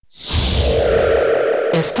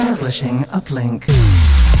Establishing uplink.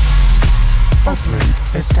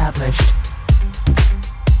 Uplink established.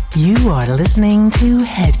 You are listening to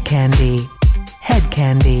Hedkandi.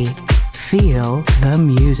 Hedkandi. Feel the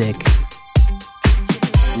music.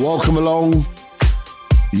 Welcome along.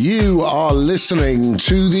 You are listening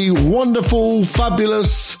to the wonderful,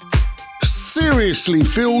 fabulous, seriously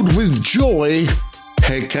filled with joy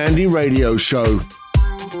Hedkandi radio show.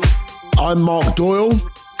 I'm Mark Doyle,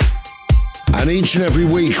 and each and every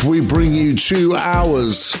week we bring you 2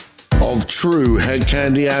 hours of true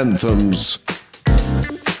Hedkandi anthems.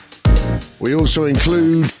 We also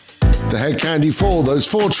include the Hedkandi 4, those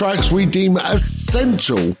 4 tracks we deem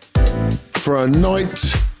essential for a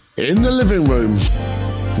night in the living room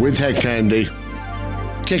with Hedkandi.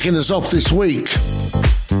 Kicking us off this week,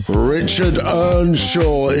 Richard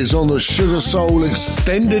Earnshaw is on the Sugar Soul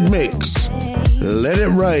extended mix. Let It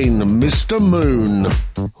Rain, Mr. Moon,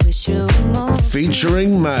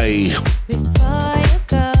 featuring May. Before you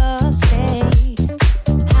go, stay.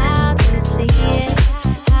 How do you see it?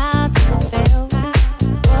 How does it feel?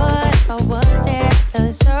 What if I was there?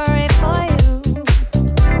 Feeling sorry for you.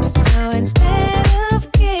 So instead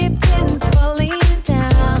of keeping falling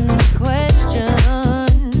down, question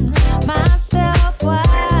myself why.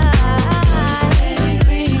 Let it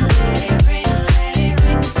rain, let it rain, let it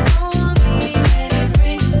rain on me. Let it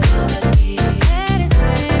rain, let it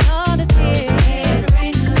rain all the tears.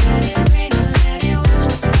 Let it rain, let it wash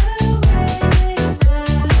away my fears.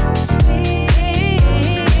 Let it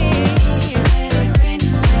rain,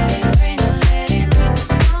 let it rain, let it rain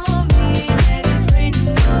on me. Let it rain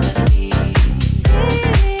all the tears. Let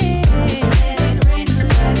it rain,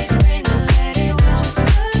 let it rain, let it wash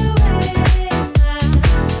away my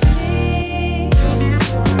fears.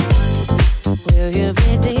 Will you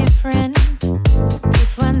be different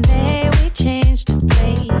if one day we change the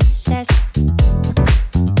places?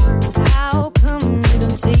 How come you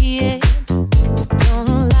don't see it?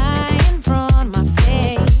 Don't lie in front of my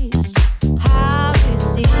face. How do you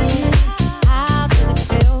see it? How does it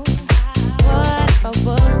feel? What if I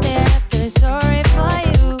was there? Feeling sorry for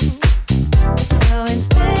you. So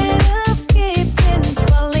instead of keeping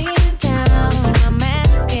falling down, I'm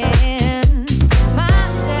asking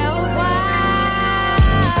myself why.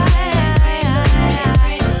 Let it rain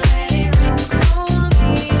on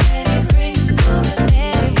me. Let it rain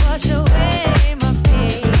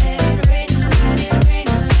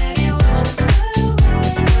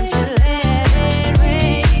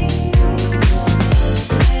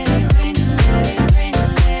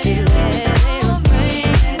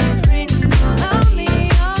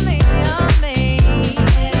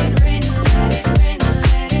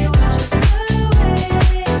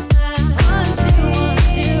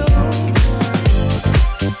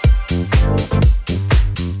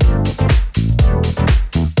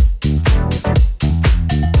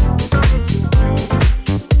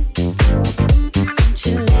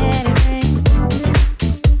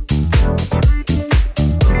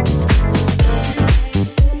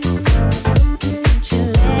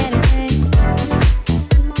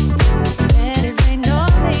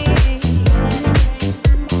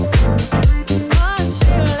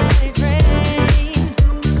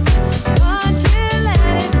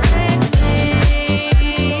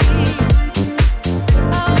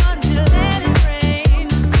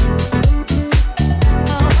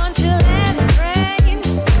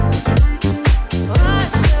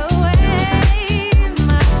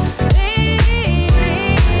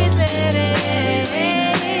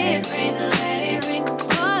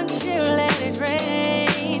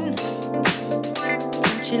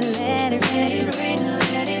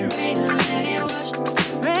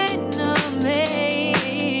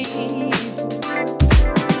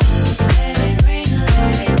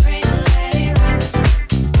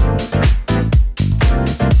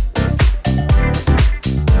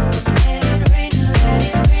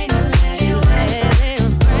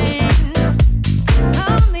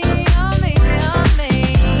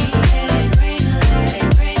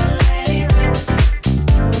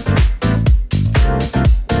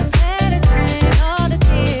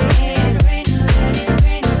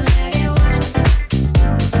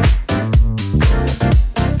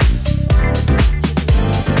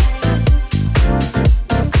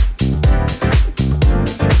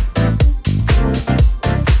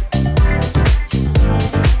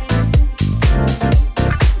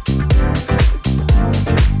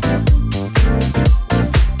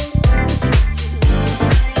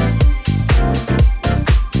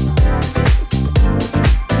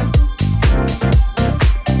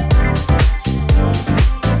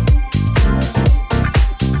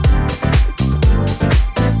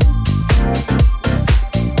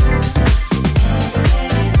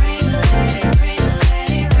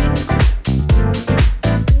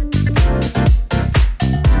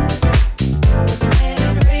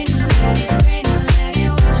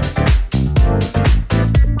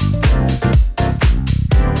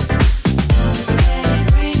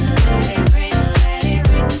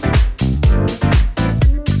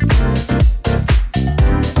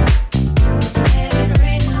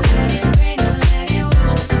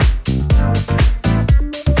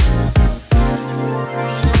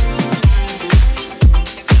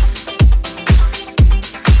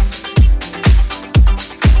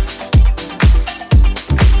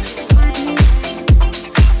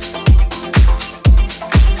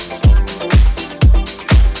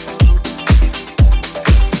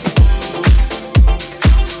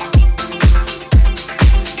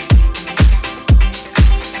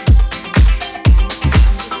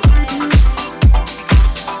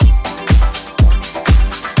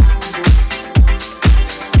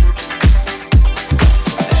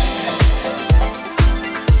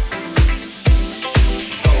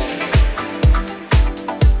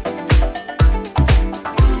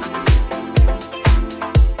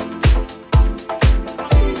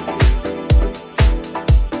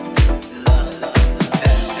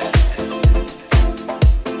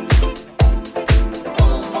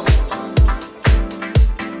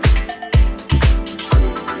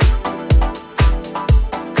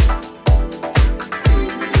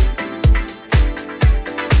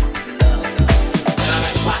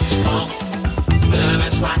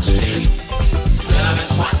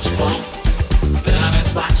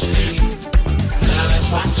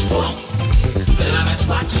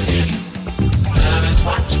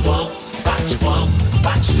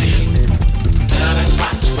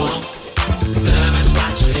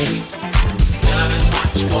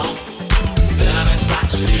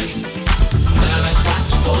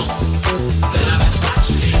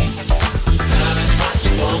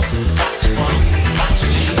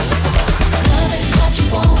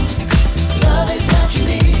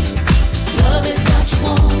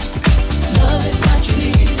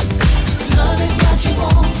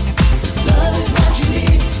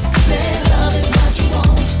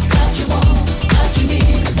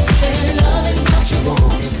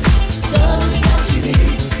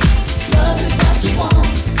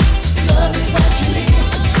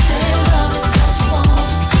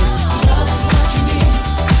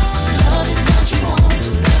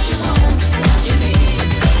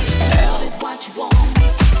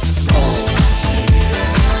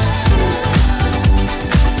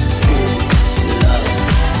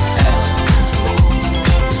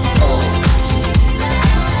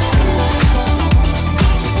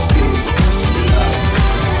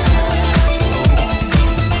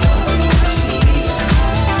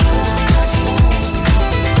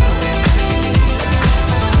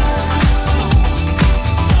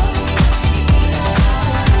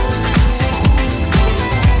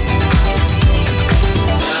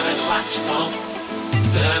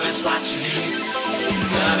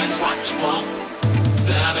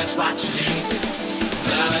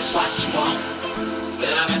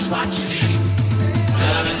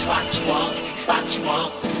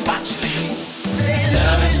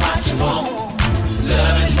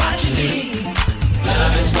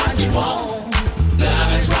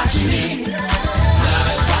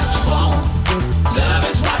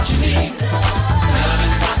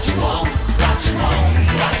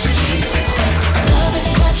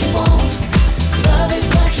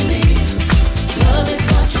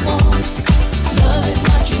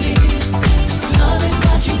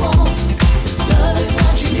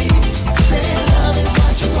Say love is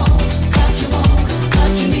what you want,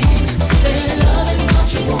 what you need. Say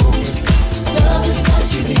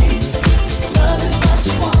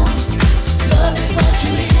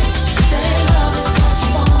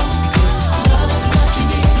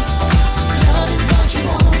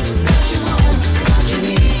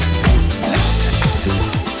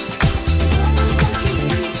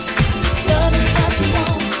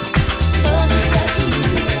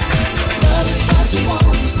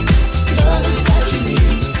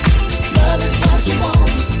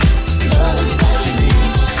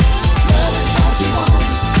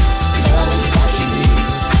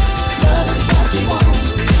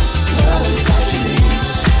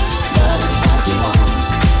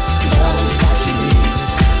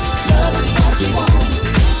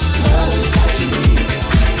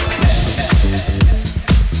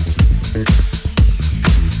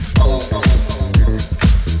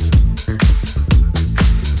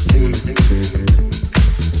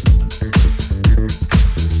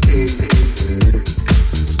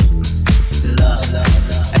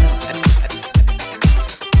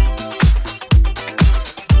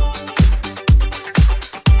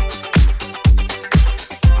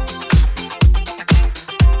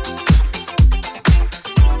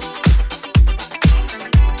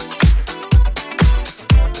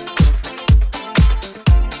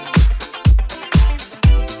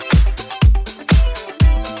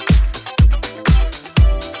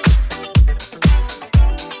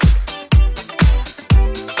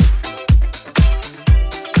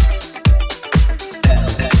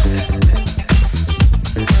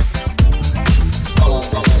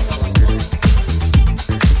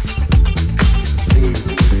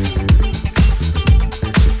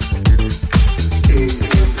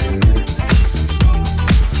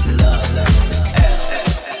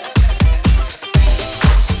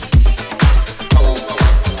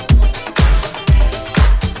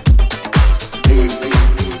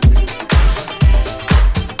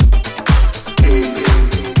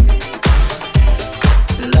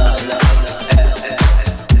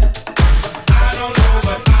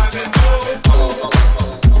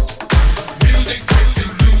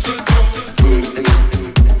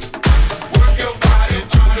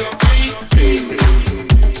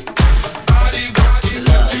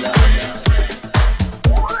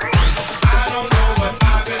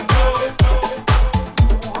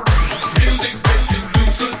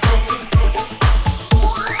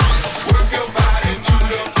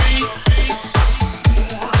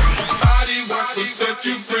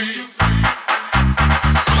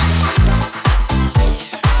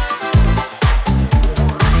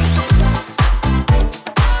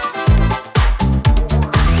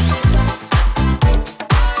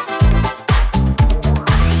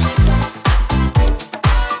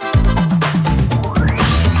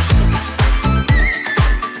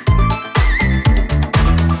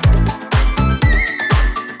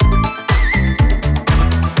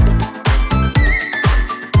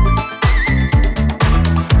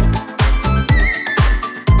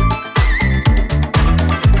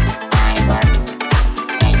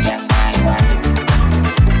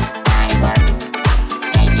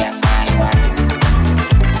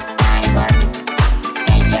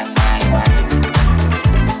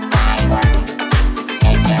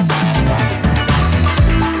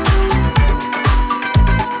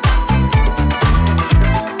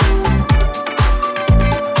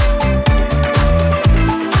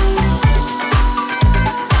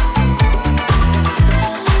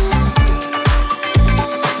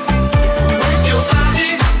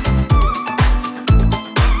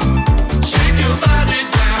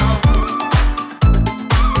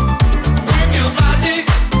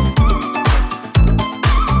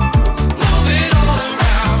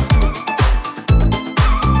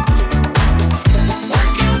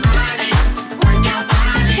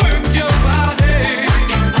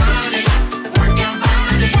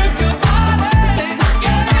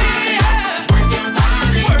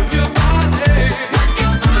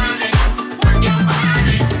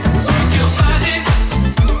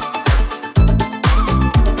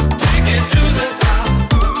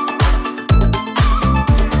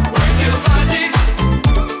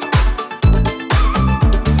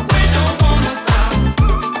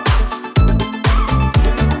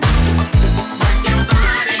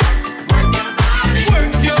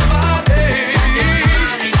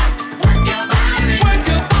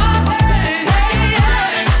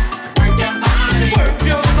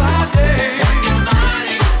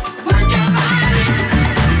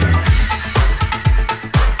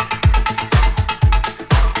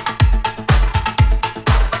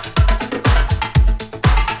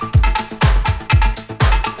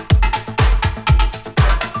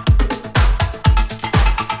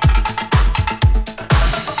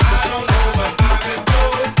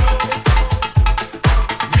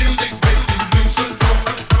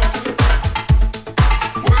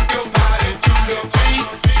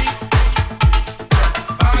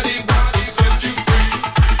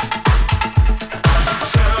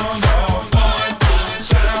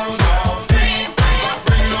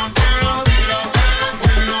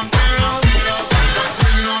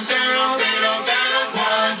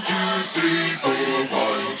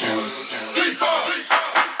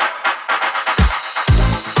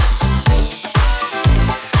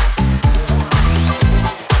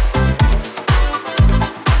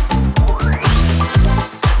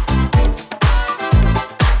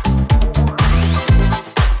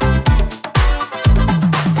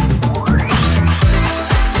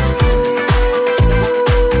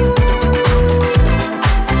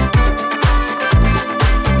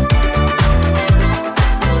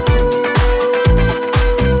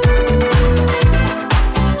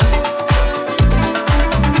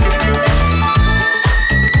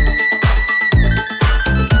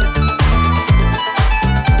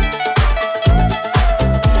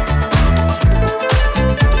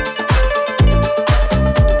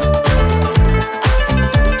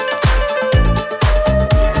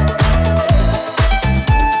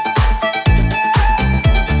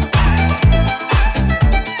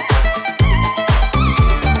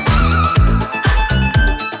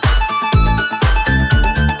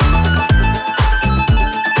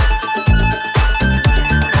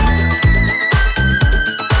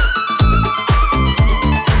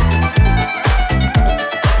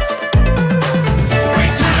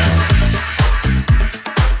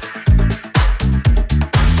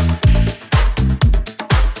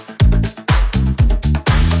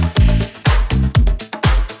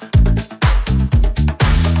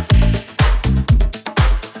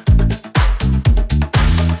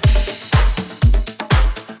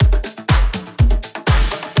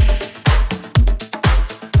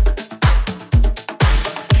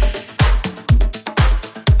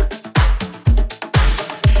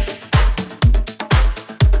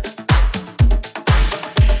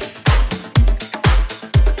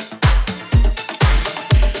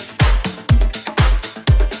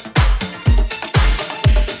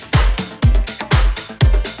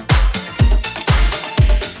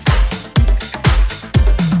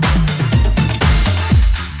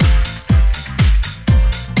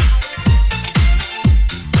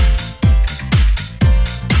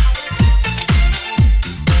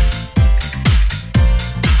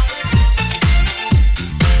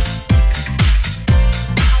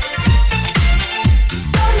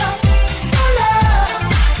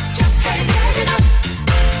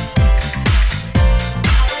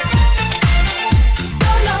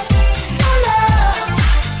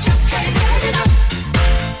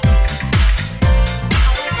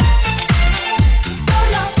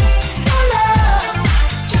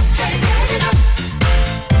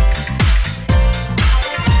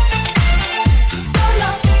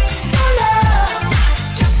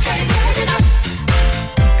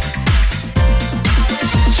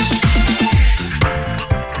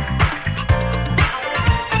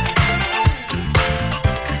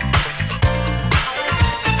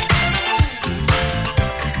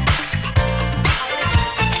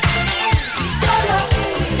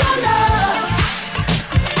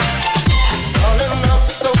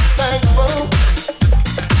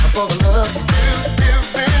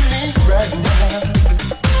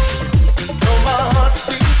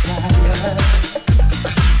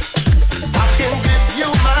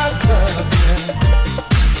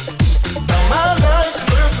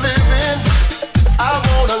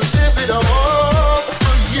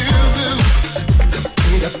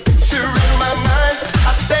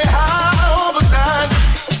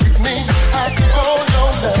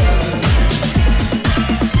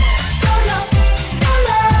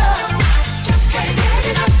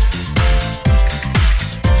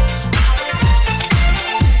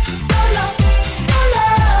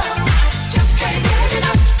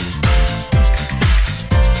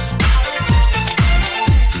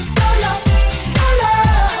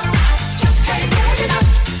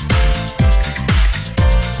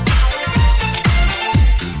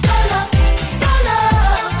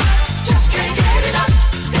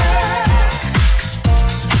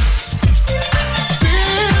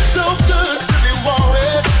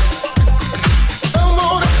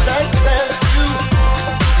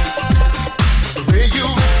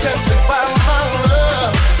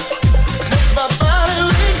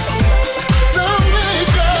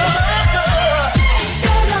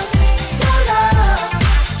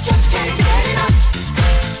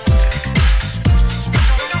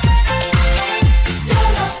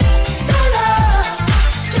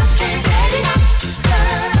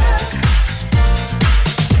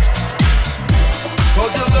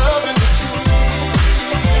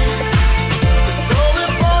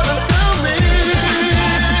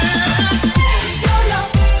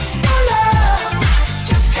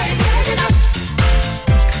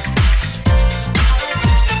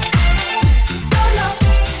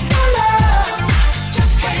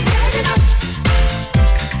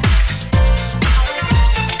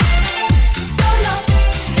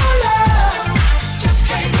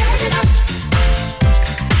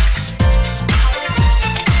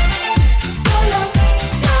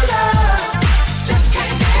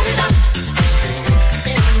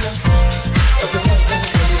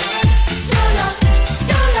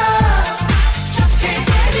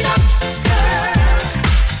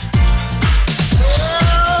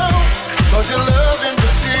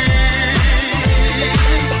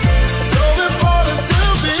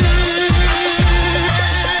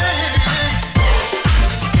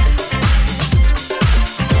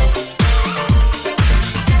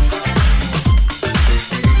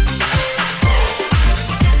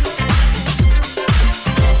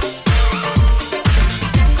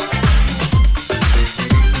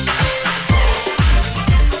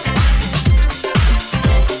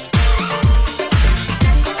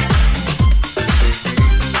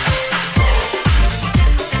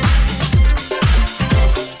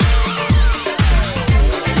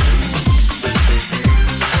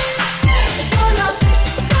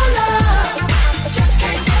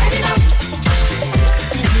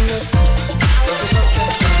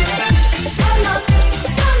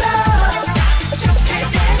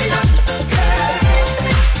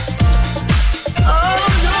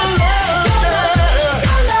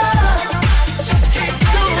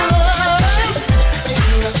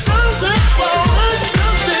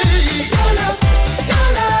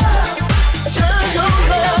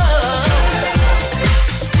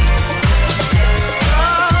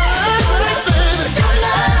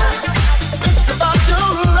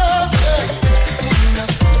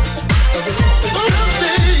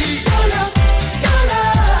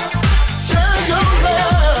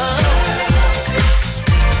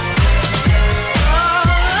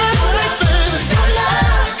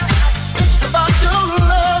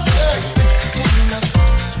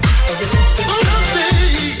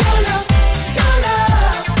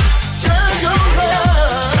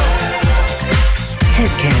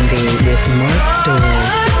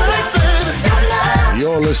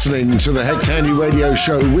listening to the Head Candy Radio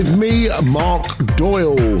Show with me, Mark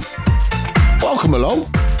Doyle. Welcome along.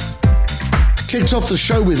 Kicked off the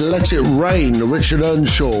show with Let It Rain, the Richard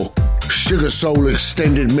Earnshaw Sugar Soul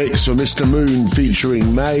extended mix for Mr. Moon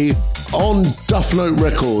featuring May on Duff Note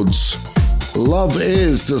Records. Love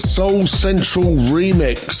Is, the Soul Central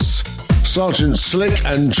remix. Sergeant Slick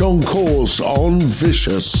and John Course on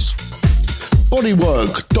Vicious.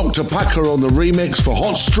 Bodywork, Dr. Packer on the remix for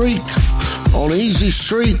Hot Streak on Easy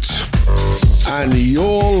Street. And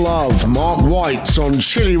Your Love, Mark White's on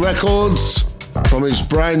Chili Records from his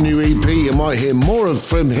brand new EP. You might hear more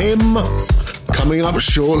from him coming up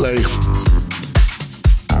shortly.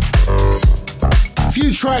 A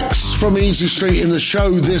few tracks from Easy Street in the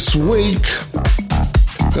show this week.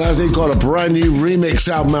 They've got a brand new remix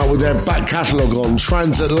album out with their back catalogue on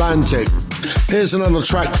Transatlantic. Here's another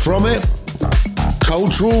track from it.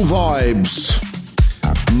 Cultural Vibes.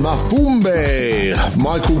 Mafumbe.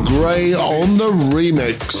 Michael Gray on the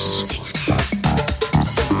remix.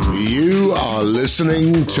 You are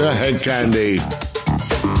listening to Head Candy.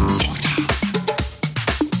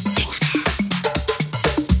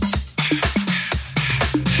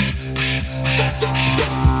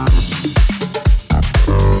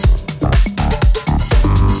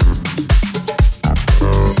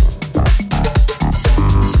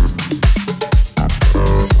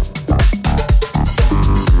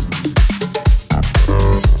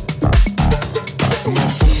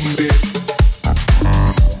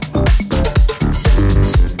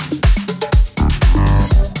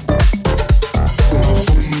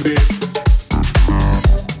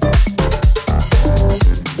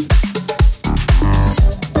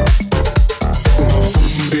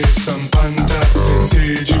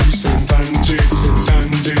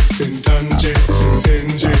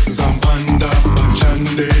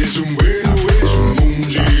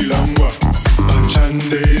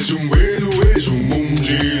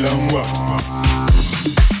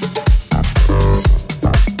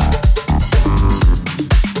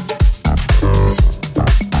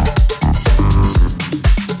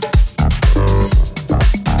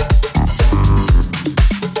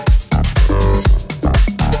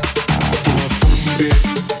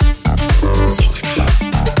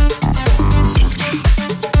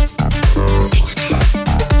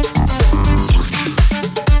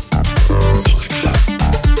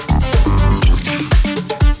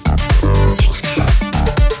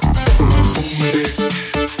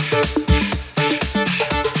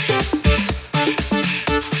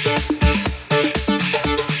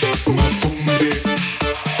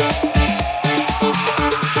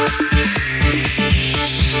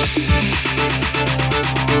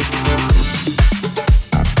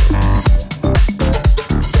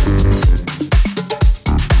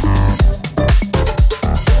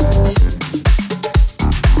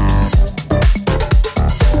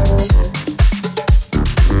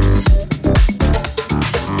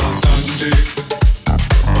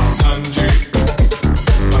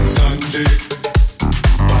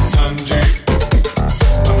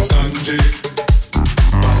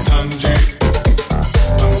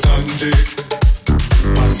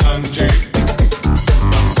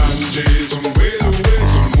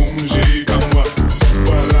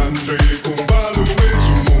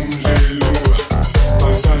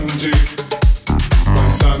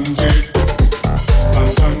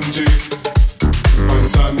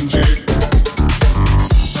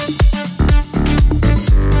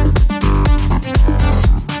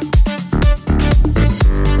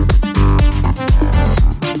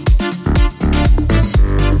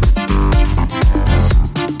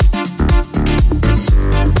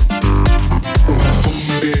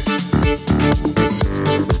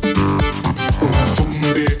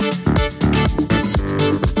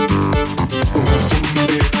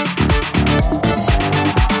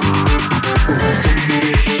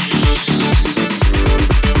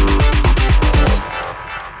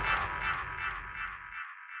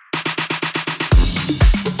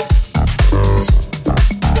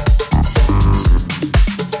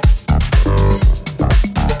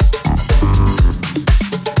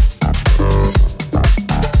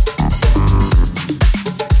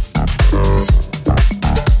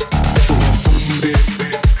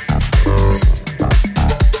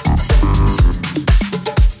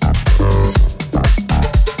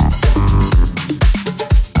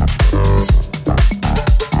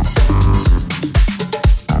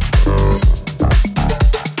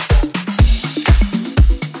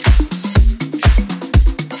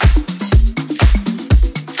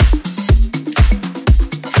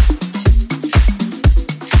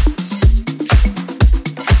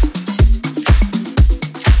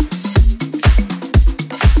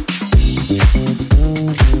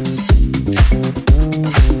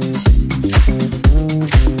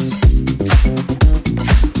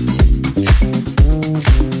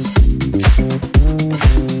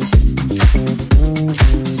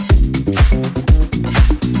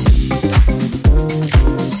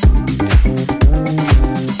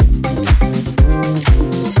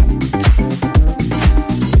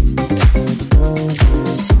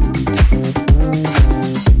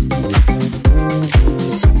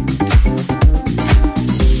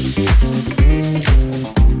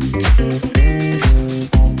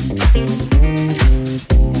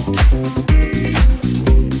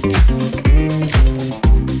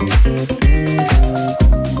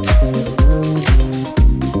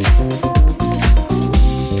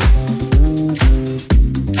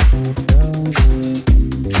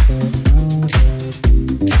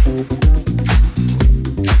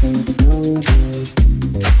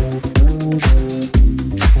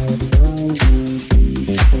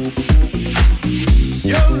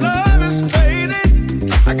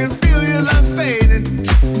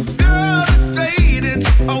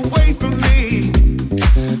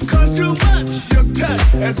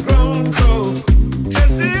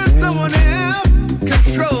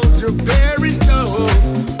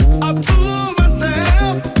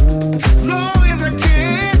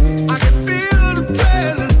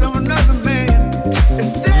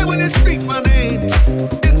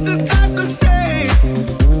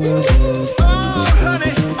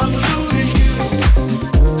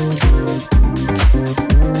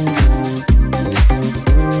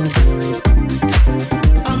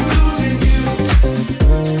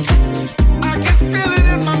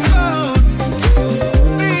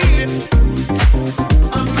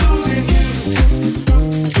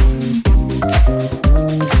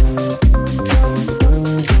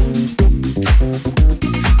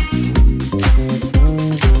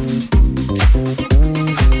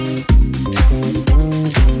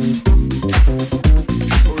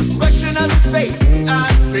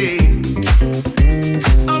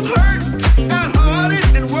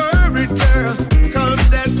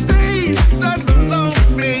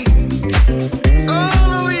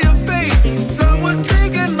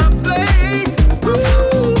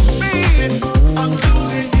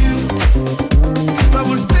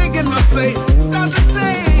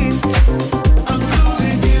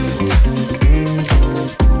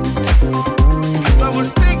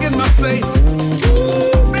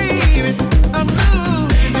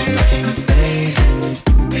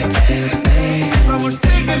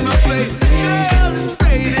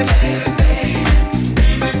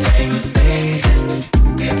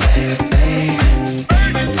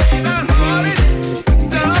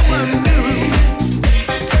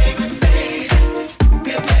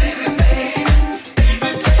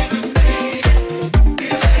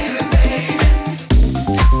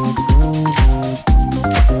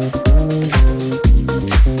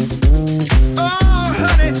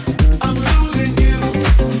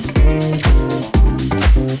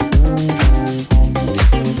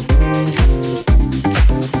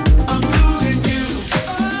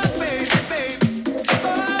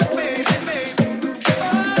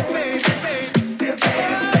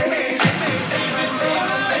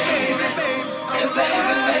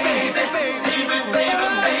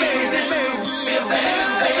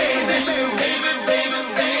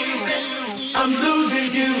 I'm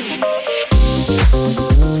losing you.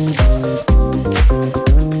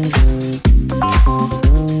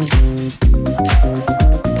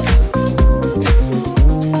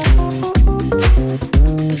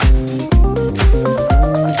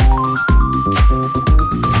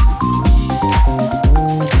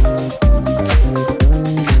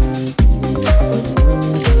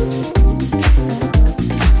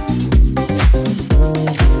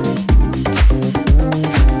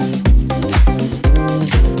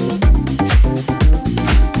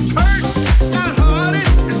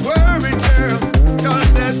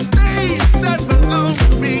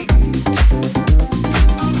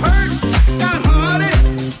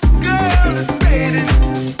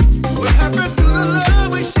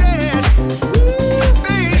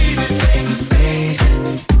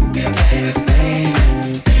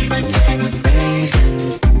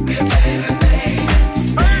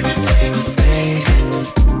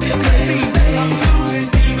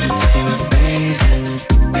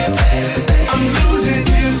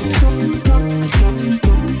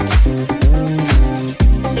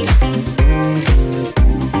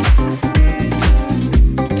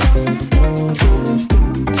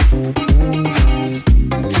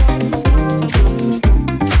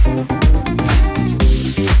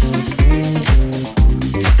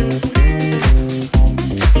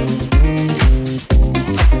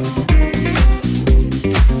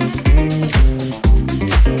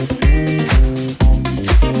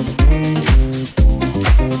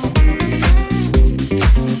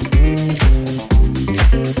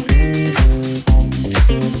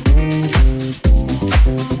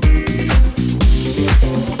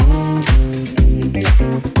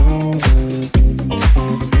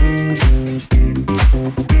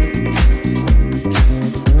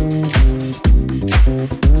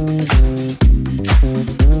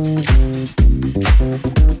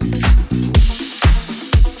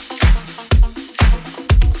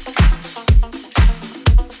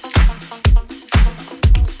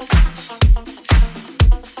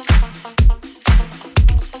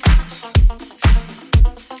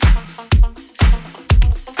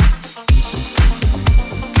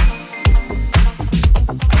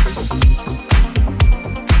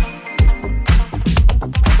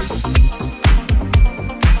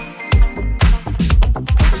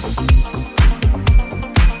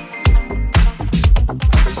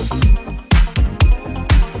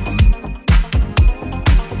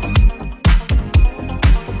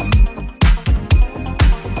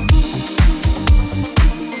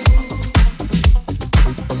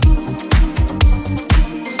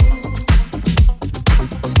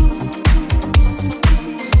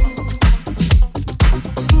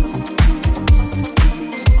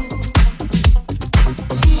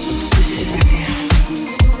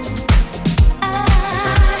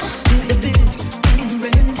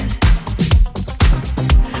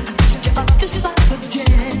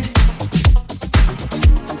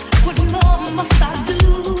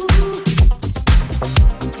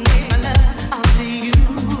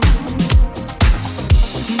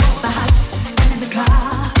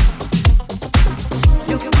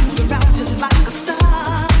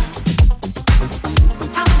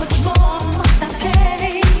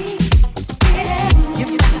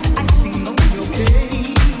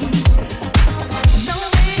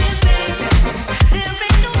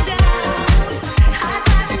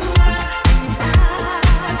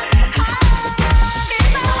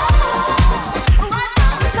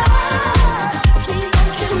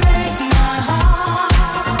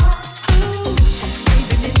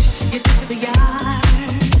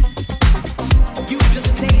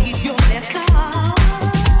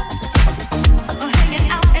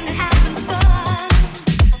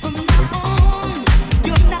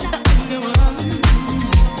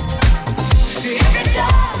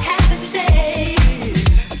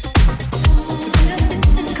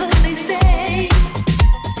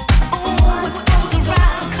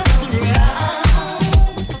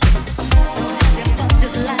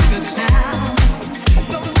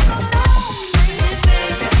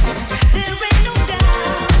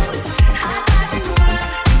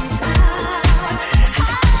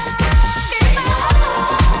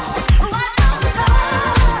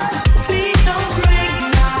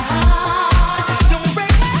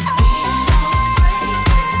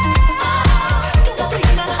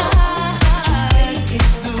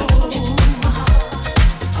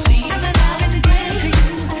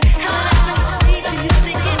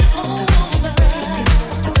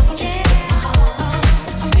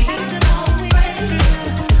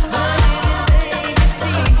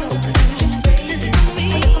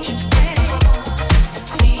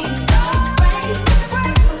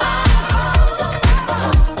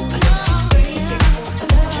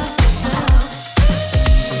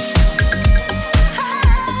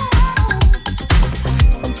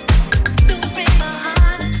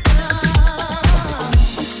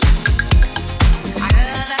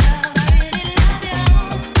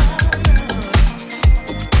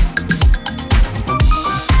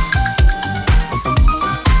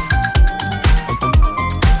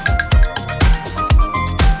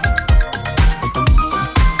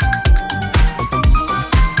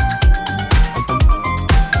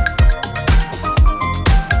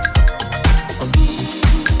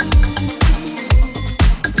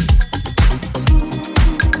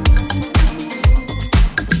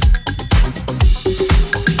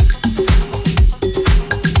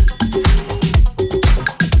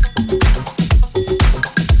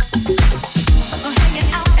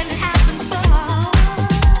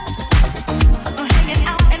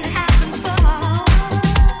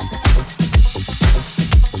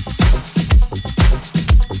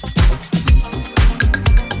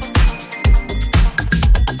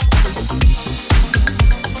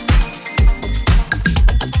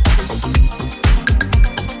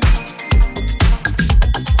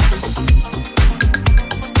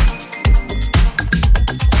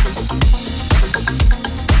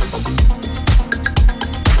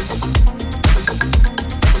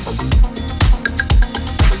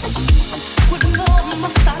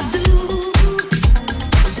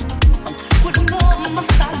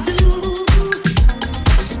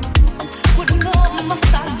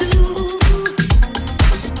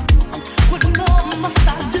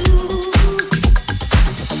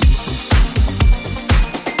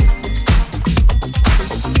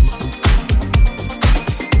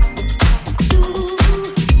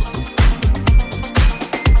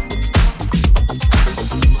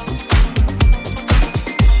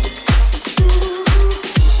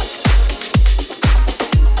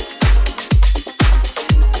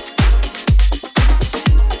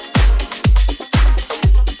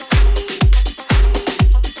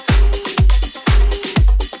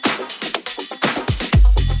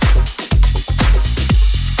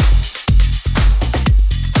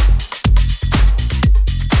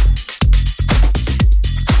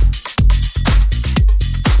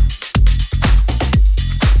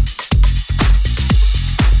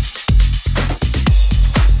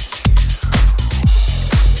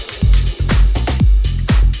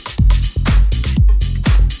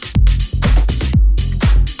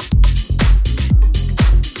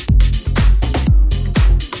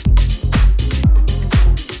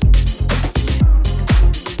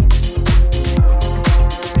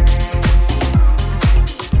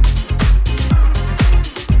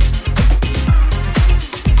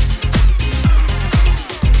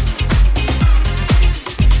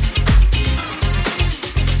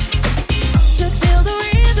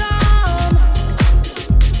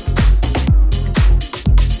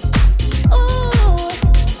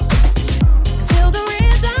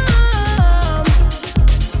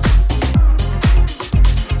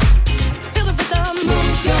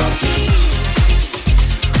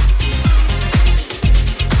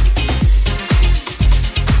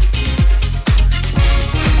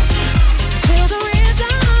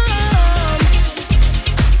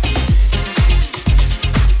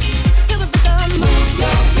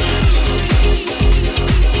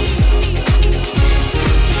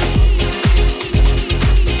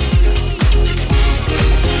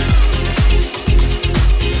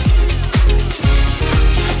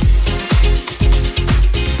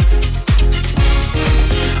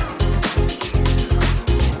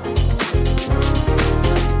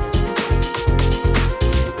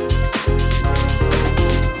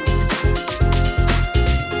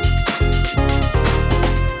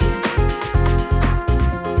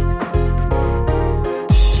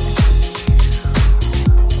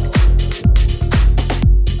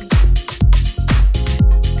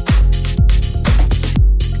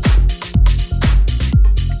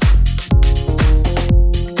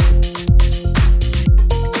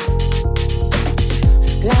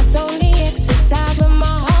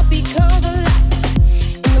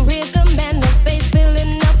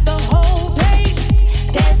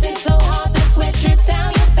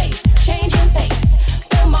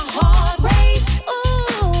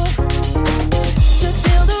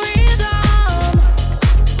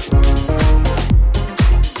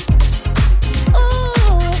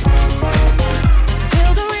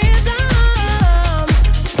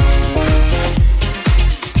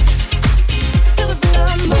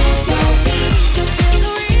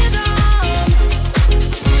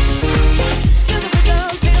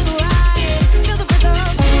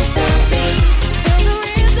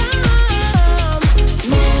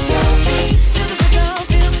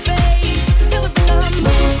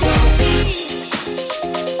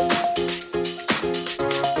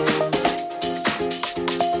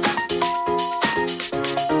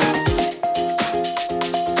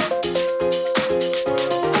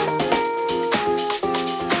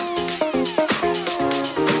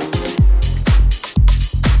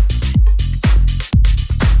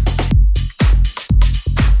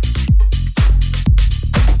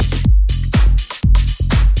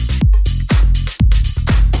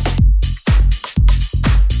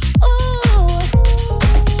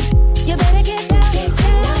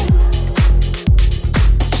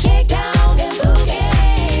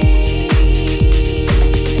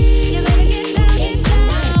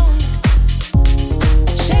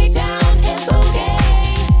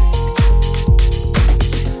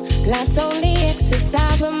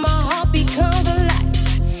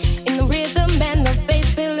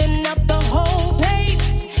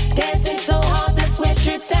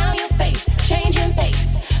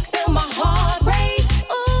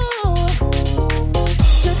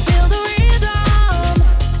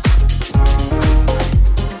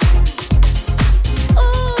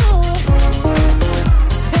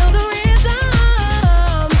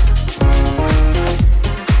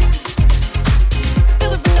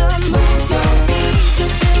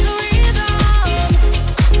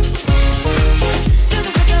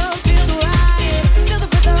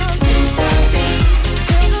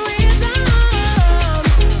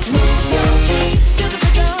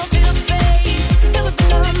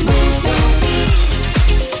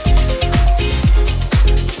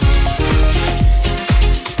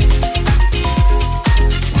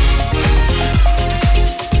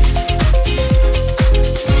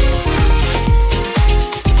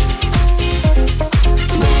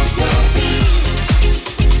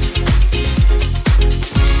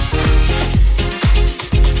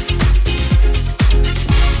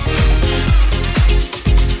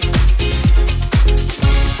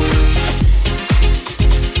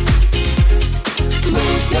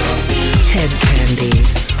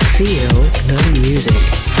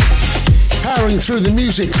 Powering through the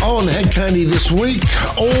music on Hedkandi this week.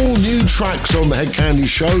 All new tracks on the Hedkandi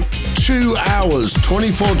show. 2 hours,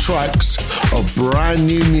 24 tracks of brand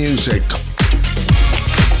new music.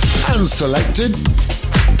 And selected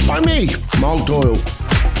by me, Mark Doyle.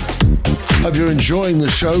 Hope you're enjoying the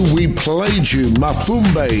show. We played you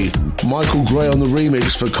Mafumbe, Michael Gray on the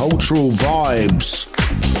remix for Cultural Vibes.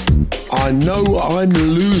 I Know I'm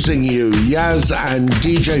Losing You, Yaz and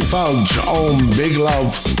DJ Fudge on Big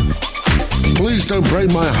Love. Please Don't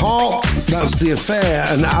Break My Heart, that's The Affair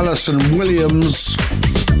and Alison Williams.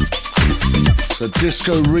 It's a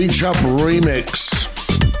Disco Reach Up remix.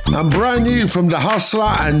 And brand new from The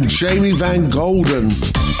Hustler and Jamie Van Golden,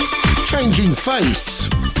 Changing Face.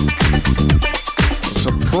 It's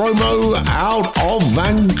a promo out of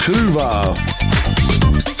Vancouver.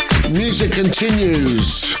 Music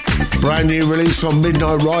continues. Brand new release from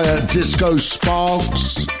Midnight Riot, Disco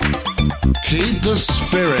Sparks. Keep the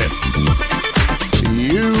Spirit.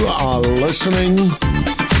 You are listening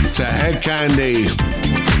to Hedkandi.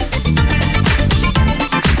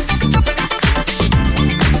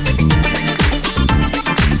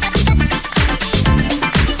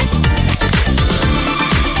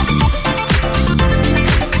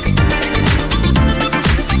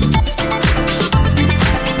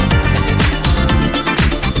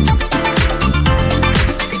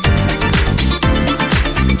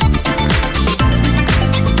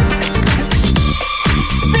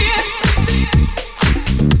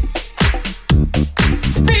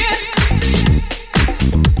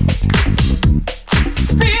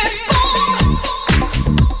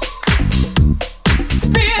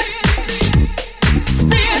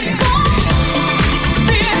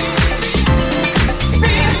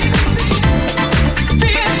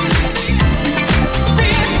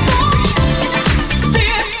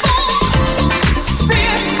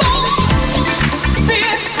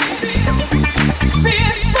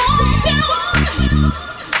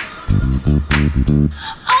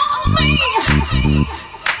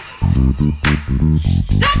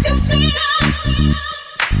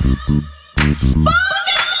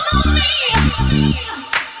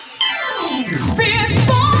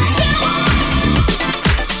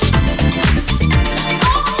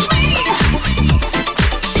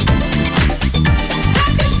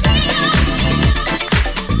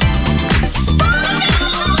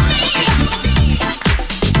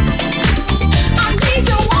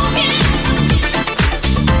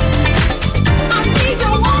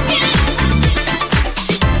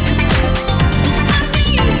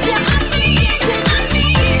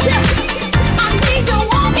 I need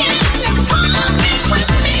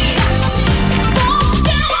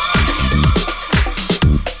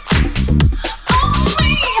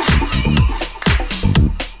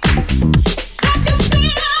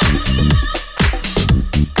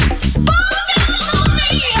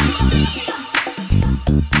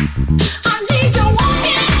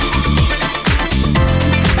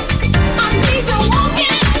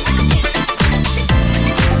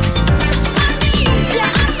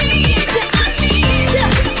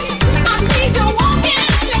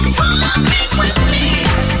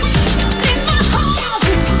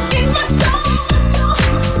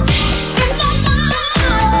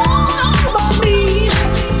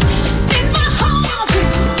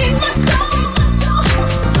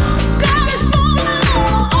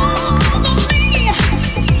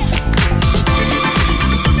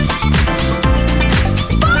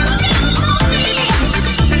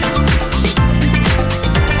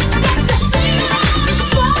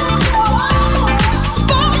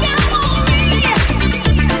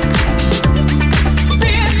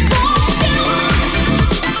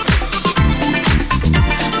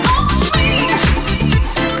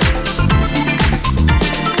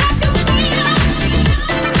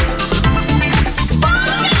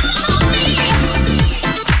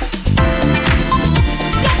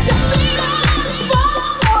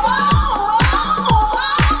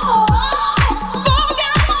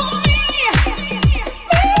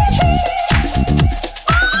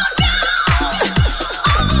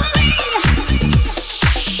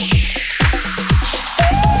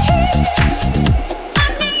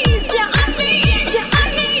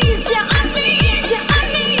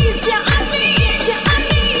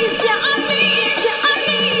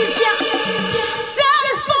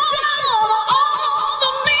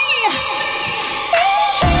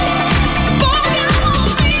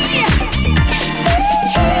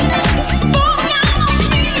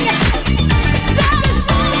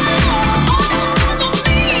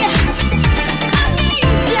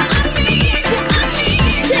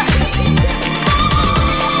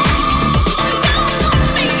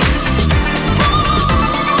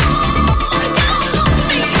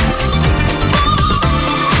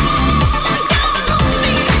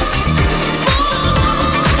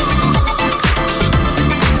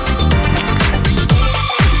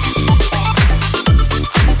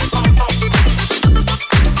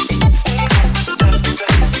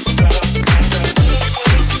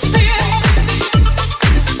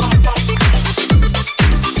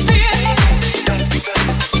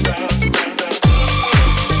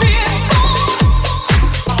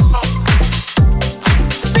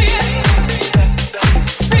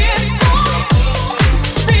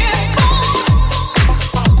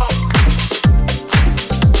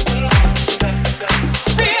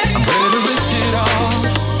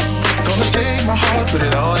my heart, put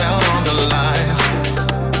it all down on the line.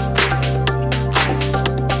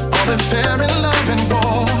 All is fair in love and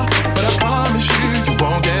war, but I promise you, you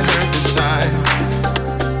won't get hurt this time.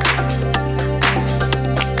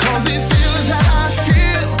 'Cause these feelings that I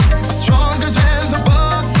feel are stronger than the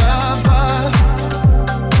both of us.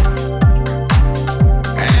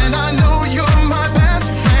 And I know you're my best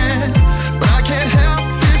friend, but I can't help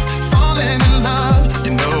this falling in love.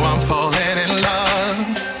 You know I'm falling in love.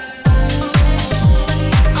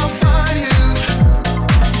 I'll find you.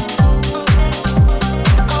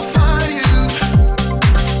 I'll find you.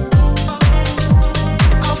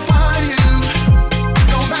 I'll find you.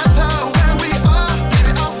 No matter where we are,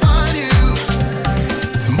 baby, I'll find you.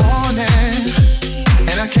 It's morning,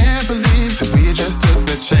 and I can't believe that we just took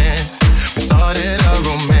the chance. We started a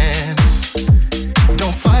romance.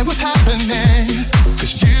 Don't fight what's happening,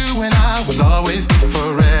 'cause you and I will always be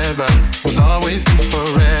forever. Will always be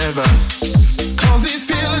forever. 'Cause these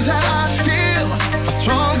feelings that I feel are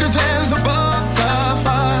stronger than the both of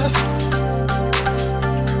us.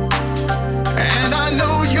 And I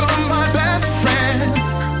know you're my best friend,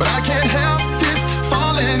 but I can't help this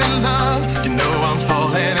falling in love. You know I'm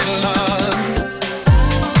falling in love.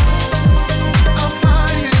 I'll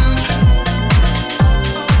find you.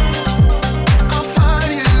 I'll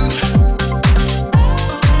find you.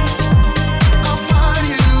 I'll find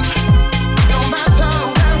you. No matter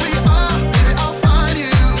where we are, baby, I'll find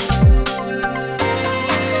you.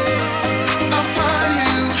 I'll find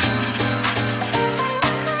you.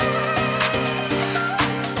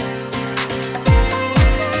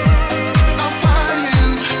 I'll find you.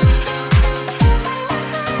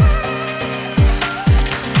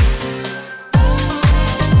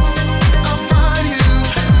 I'll find you.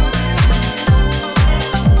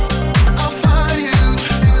 I'll find you.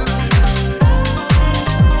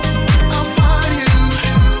 I'll find you.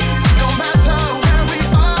 No matter where we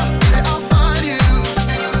are, baby, I'll find you.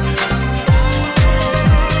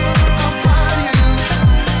 I'll find you.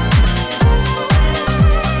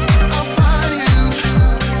 I'll find you.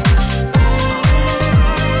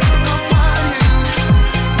 I'll find you.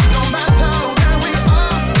 No matter where we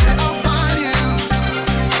are, baby, I'll find you.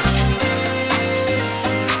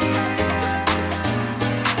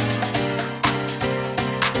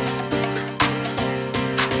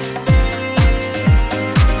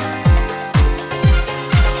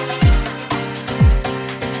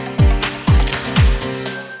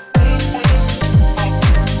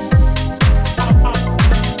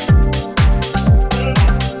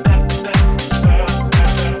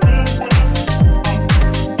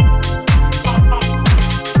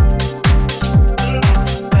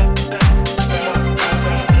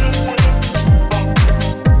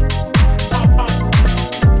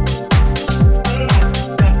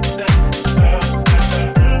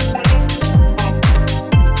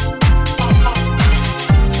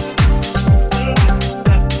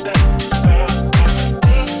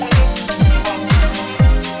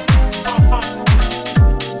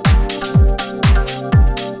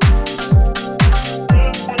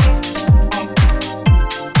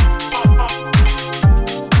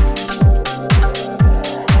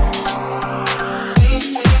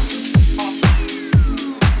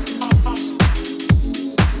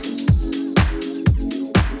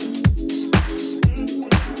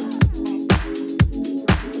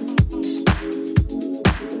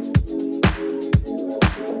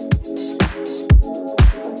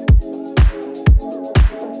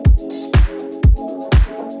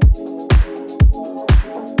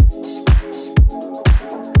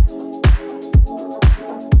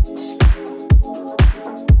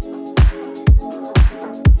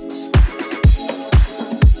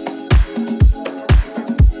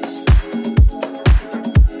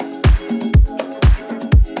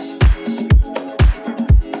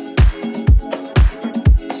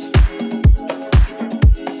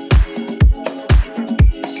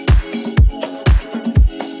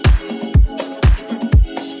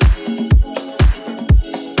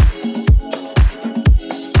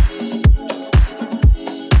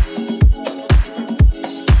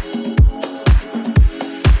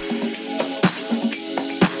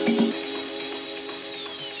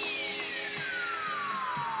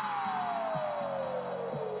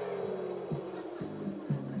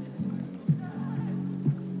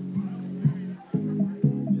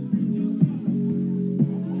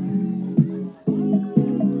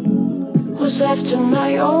 Was left to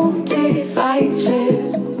my own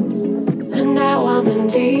devices, and now I'm in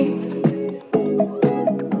deep.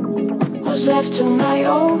 Was left to my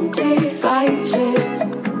own devices,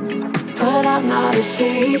 but I'm not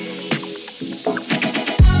asleep.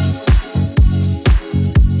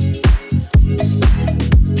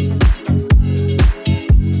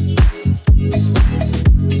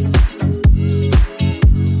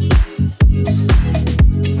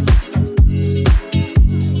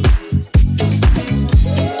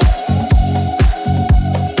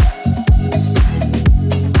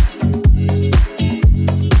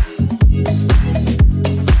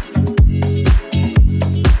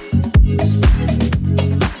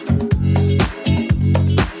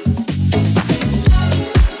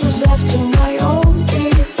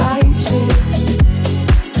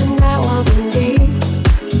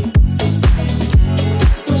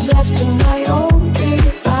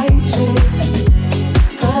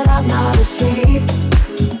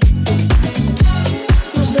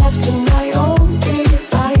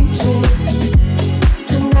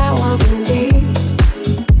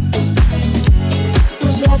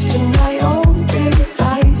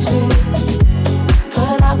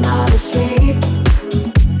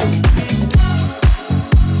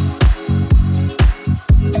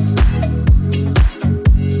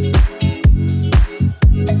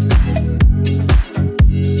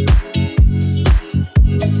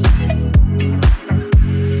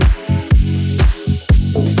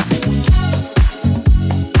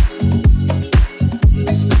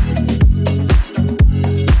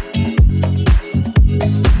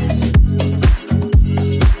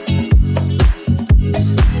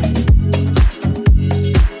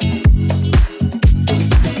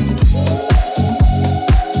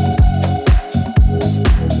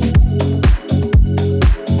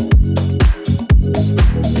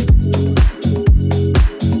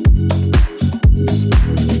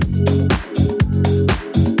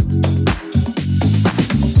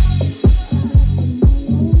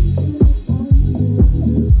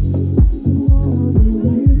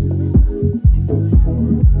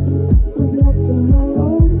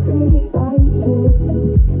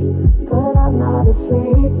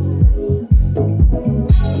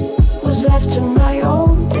 Was left to my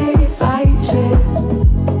own devices,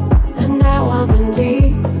 and now I'm in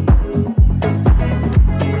deep.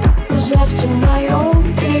 Was left to my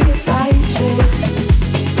own devices,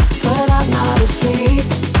 but I'm not asleep.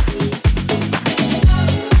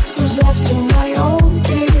 Was left to my own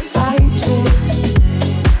devices,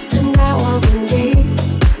 and now I'm in deep.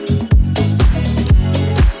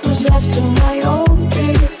 Was left to my own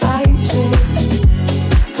devices,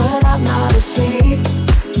 but I'm not asleep.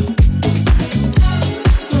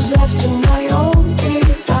 Was left to my own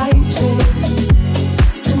devices,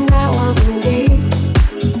 and now I'm in deep.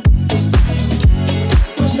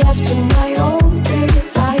 Was left to my own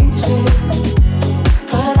devices,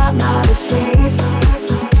 but I'm not asleep.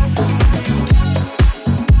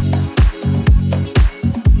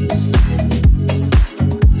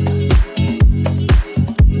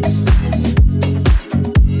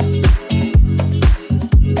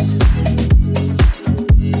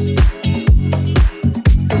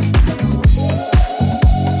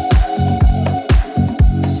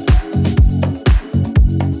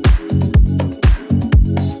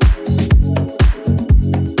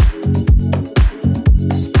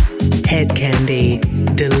 Head candy,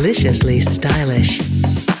 deliciously stylish.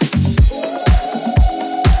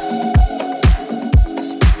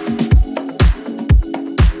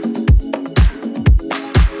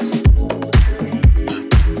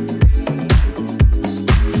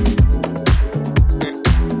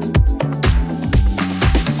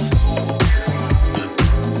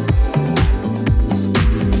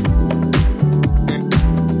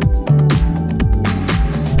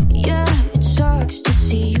 Yeah, it sucks to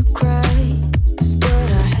see you cry,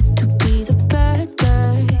 but I had to be the bad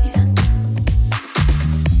guy.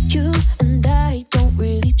 You and I don't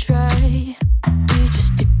really try. We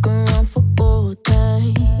just stick around for old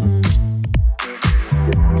times.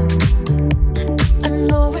 I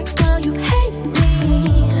know right now you hate me.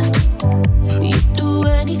 You'd do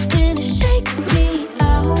anything to shake me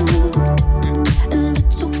out, and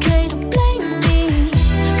it's okay to blame me,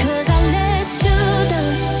 'cause I let you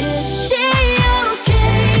down. Is she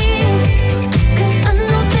okay? 'Cause I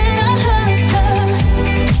know that I hurt her,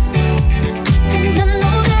 and I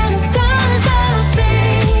know that I'm gonna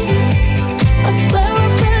pain. I swear I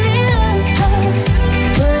really love her,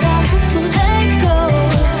 but I had to let go.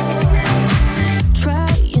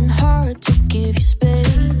 Trying hard to give you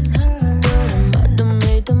space, but I might have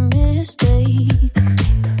made a mistake.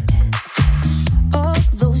 All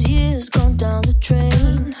those years gone down the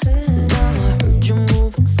drain. Now I heard you're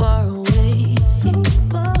moving far away.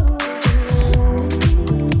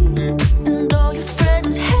 And all your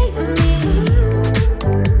friends hate me.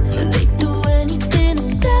 They do anything to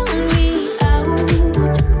sell me out.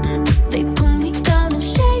 They put me down and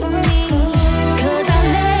shame me, 'cause I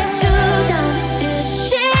let you down. Is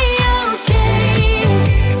she okay?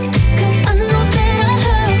 'Cause I know that I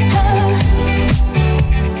hurt her,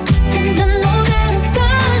 and I know that I'm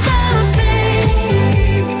gonna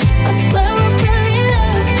pain. I swear I really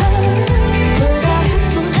love her, but I had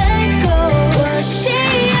to let go. Was she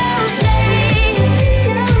okay?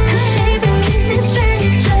 Has she been kissing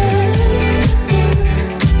strangers?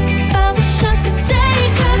 I wish I could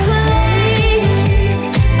take her place.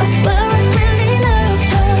 I swear I really loved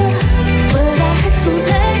her, but I had to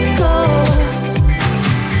let go.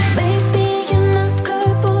 Maybe in a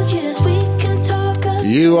couple years we can talk again.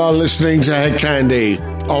 You are listening to Head Candy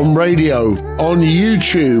on radio, on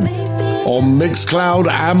YouTube, on Mixcloud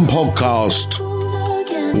and podcast.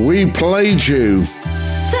 We played you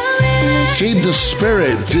Keep the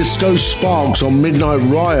Spirit, Disco Sparks on Midnight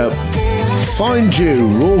Riot. Find You,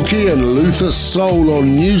 Rorky and Luther Soul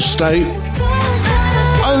on New State.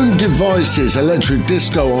 Own Devices, Electric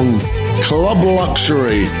Disco on Club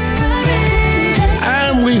Luxury.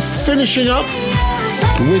 And we're finishing up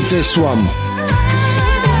with this one.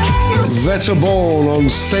 Vetterborn on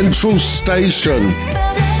Central Station.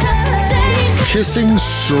 Kissing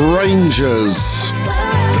Strangers.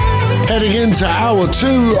 Heading into hour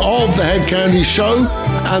 2 of the Head Candy Show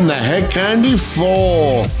and the Head Candy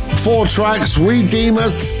 4. 4 tracks we deem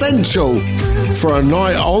essential for a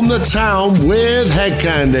night on the town with Head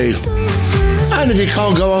Candy. And if you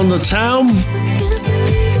can't go on the town,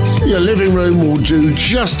 your living room will do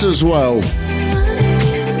just as well.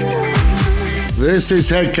 This is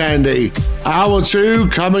Head Candy. Hour 2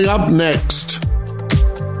 coming up next.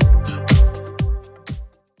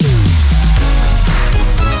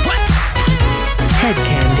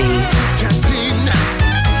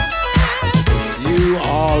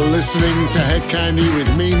 listening to Head Candy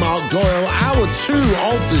with me, Mark Doyle, hour 2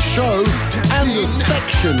 of the show, and the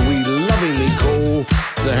section we lovingly call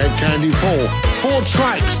the Head Candy 4. 4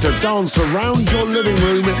 tracks to dance around your living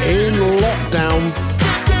room in lockdown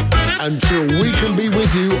until we can be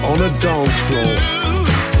with you on a dance floor.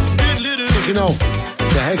 Kicking off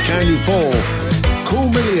the Head Candy 4, Cool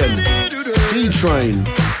Million, D-Train,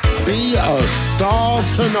 Be a Star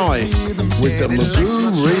Tonight with the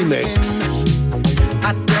Magoo remix.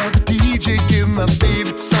 I tell the DJ, give my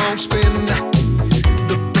favorite song spin.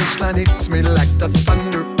 The bassline hits me like the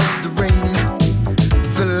thunder of the rain.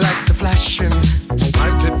 The lights are flashing, it's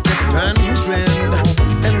time to dip and spin.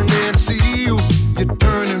 And then I see you, you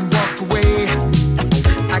turn and walk away.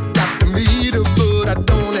 I got the meter, but I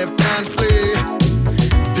don't have time to play.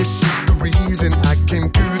 This is the reason I came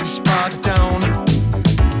to this part of town.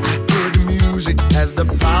 I heard the music has the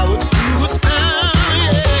power to astound,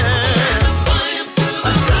 yeah.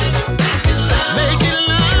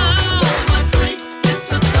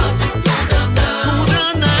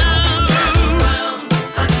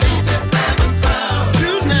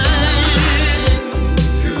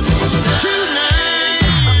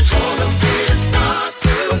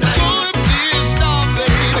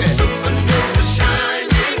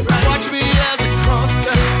 Watch me as I shine.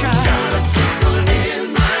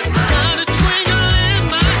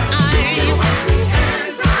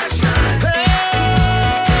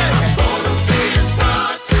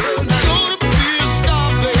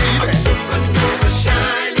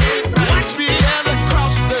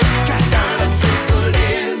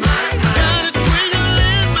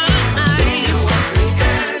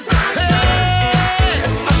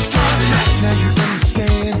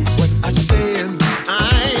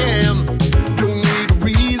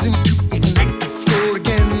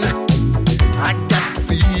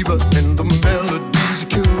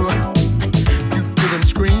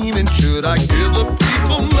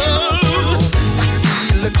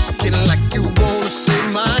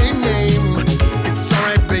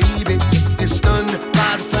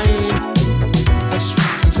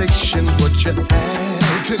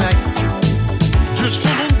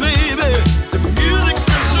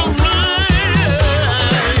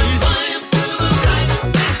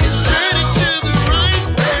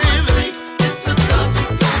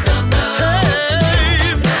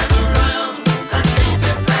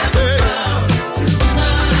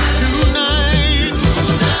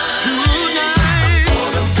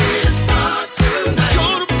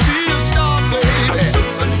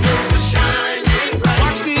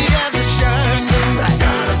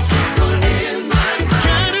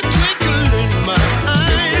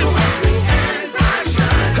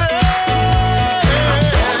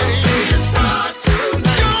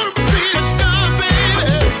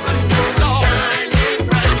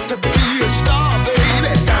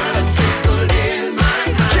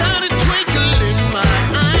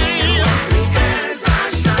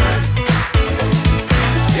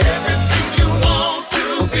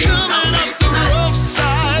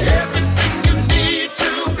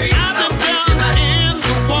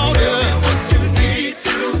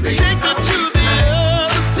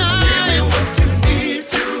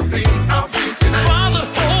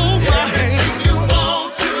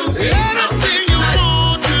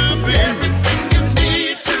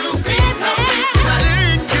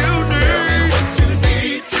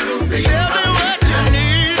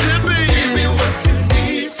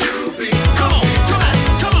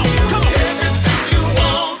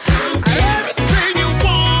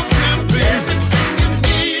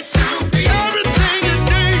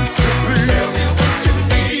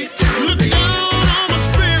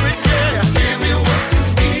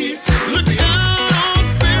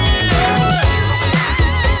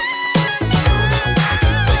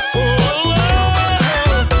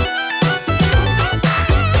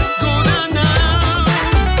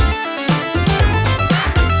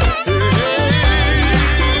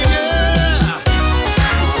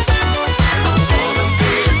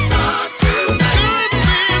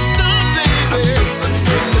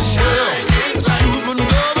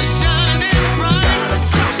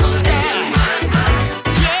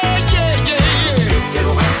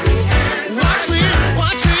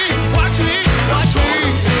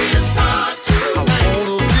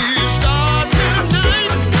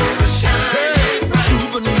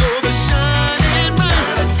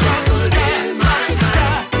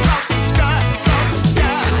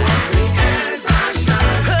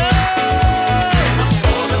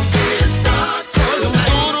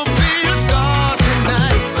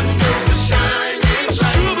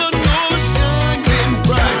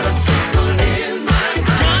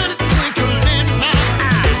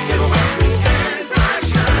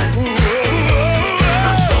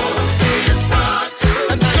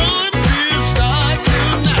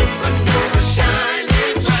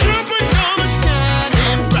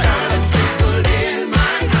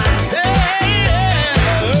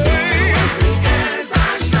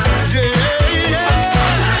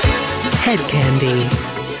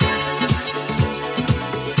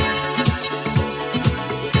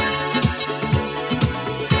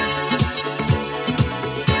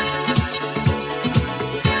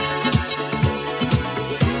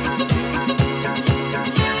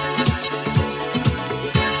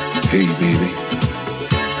 Hey baby,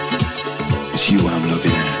 it's you I'm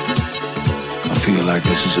looking at. I feel like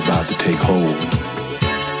this is about to take hold.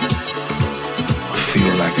 I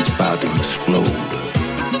feel like it's about to explode.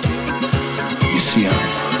 You see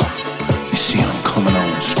I'm coming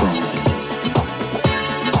on strong.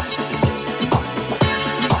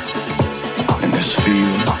 And this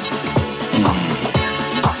feel,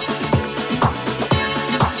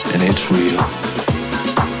 and it's real.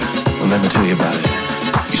 Well, let me tell you about it.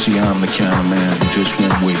 You see, I'm the kind of man who just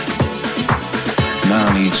won't wait. And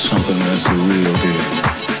I need something that's the real deal.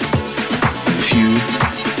 And if you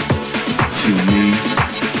feel me,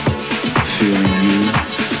 feeling you,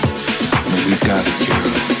 then we got it,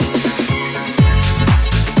 girl.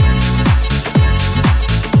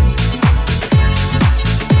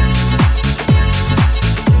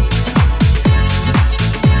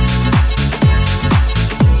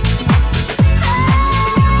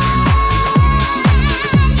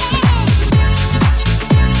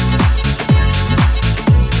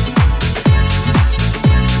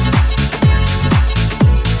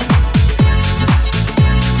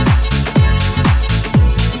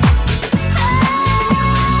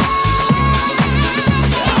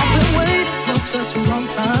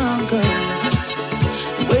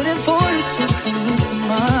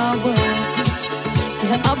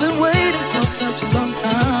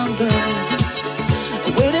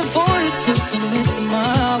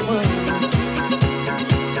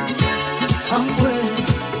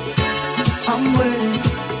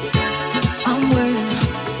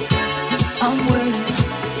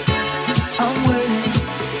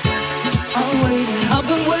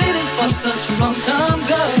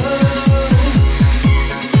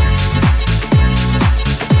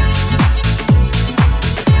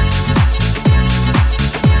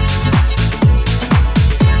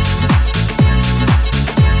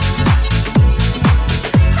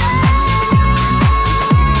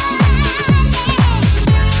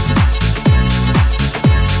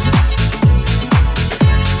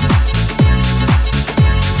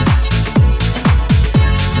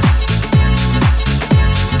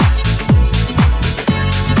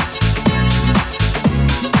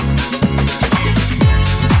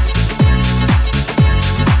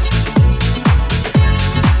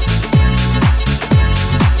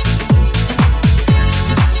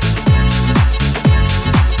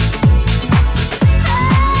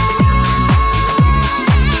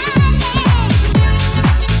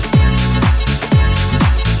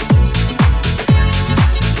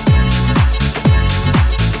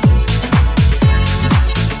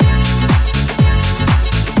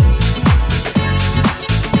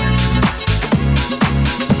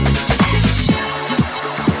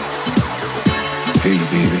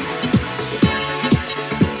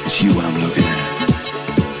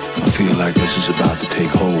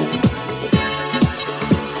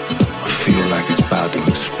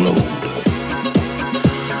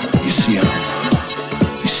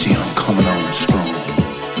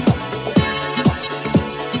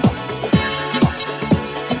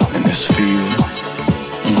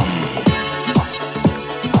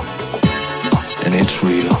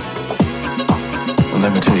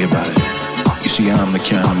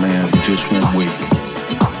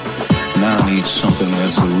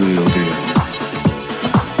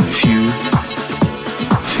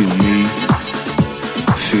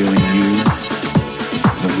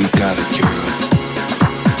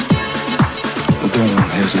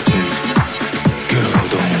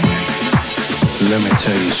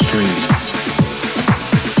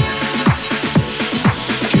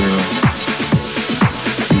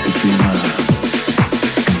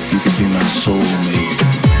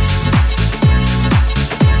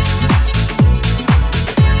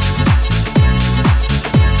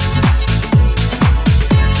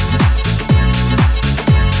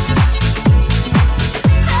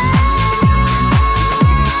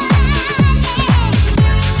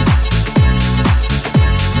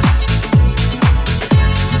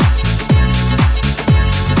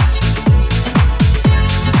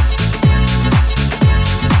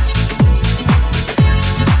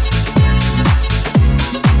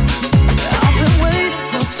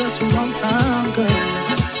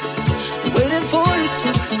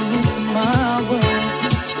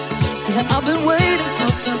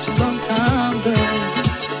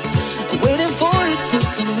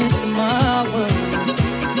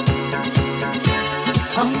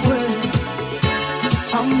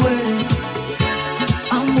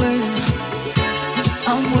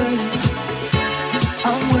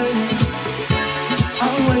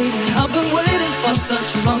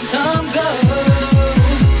 Such a long time, girl.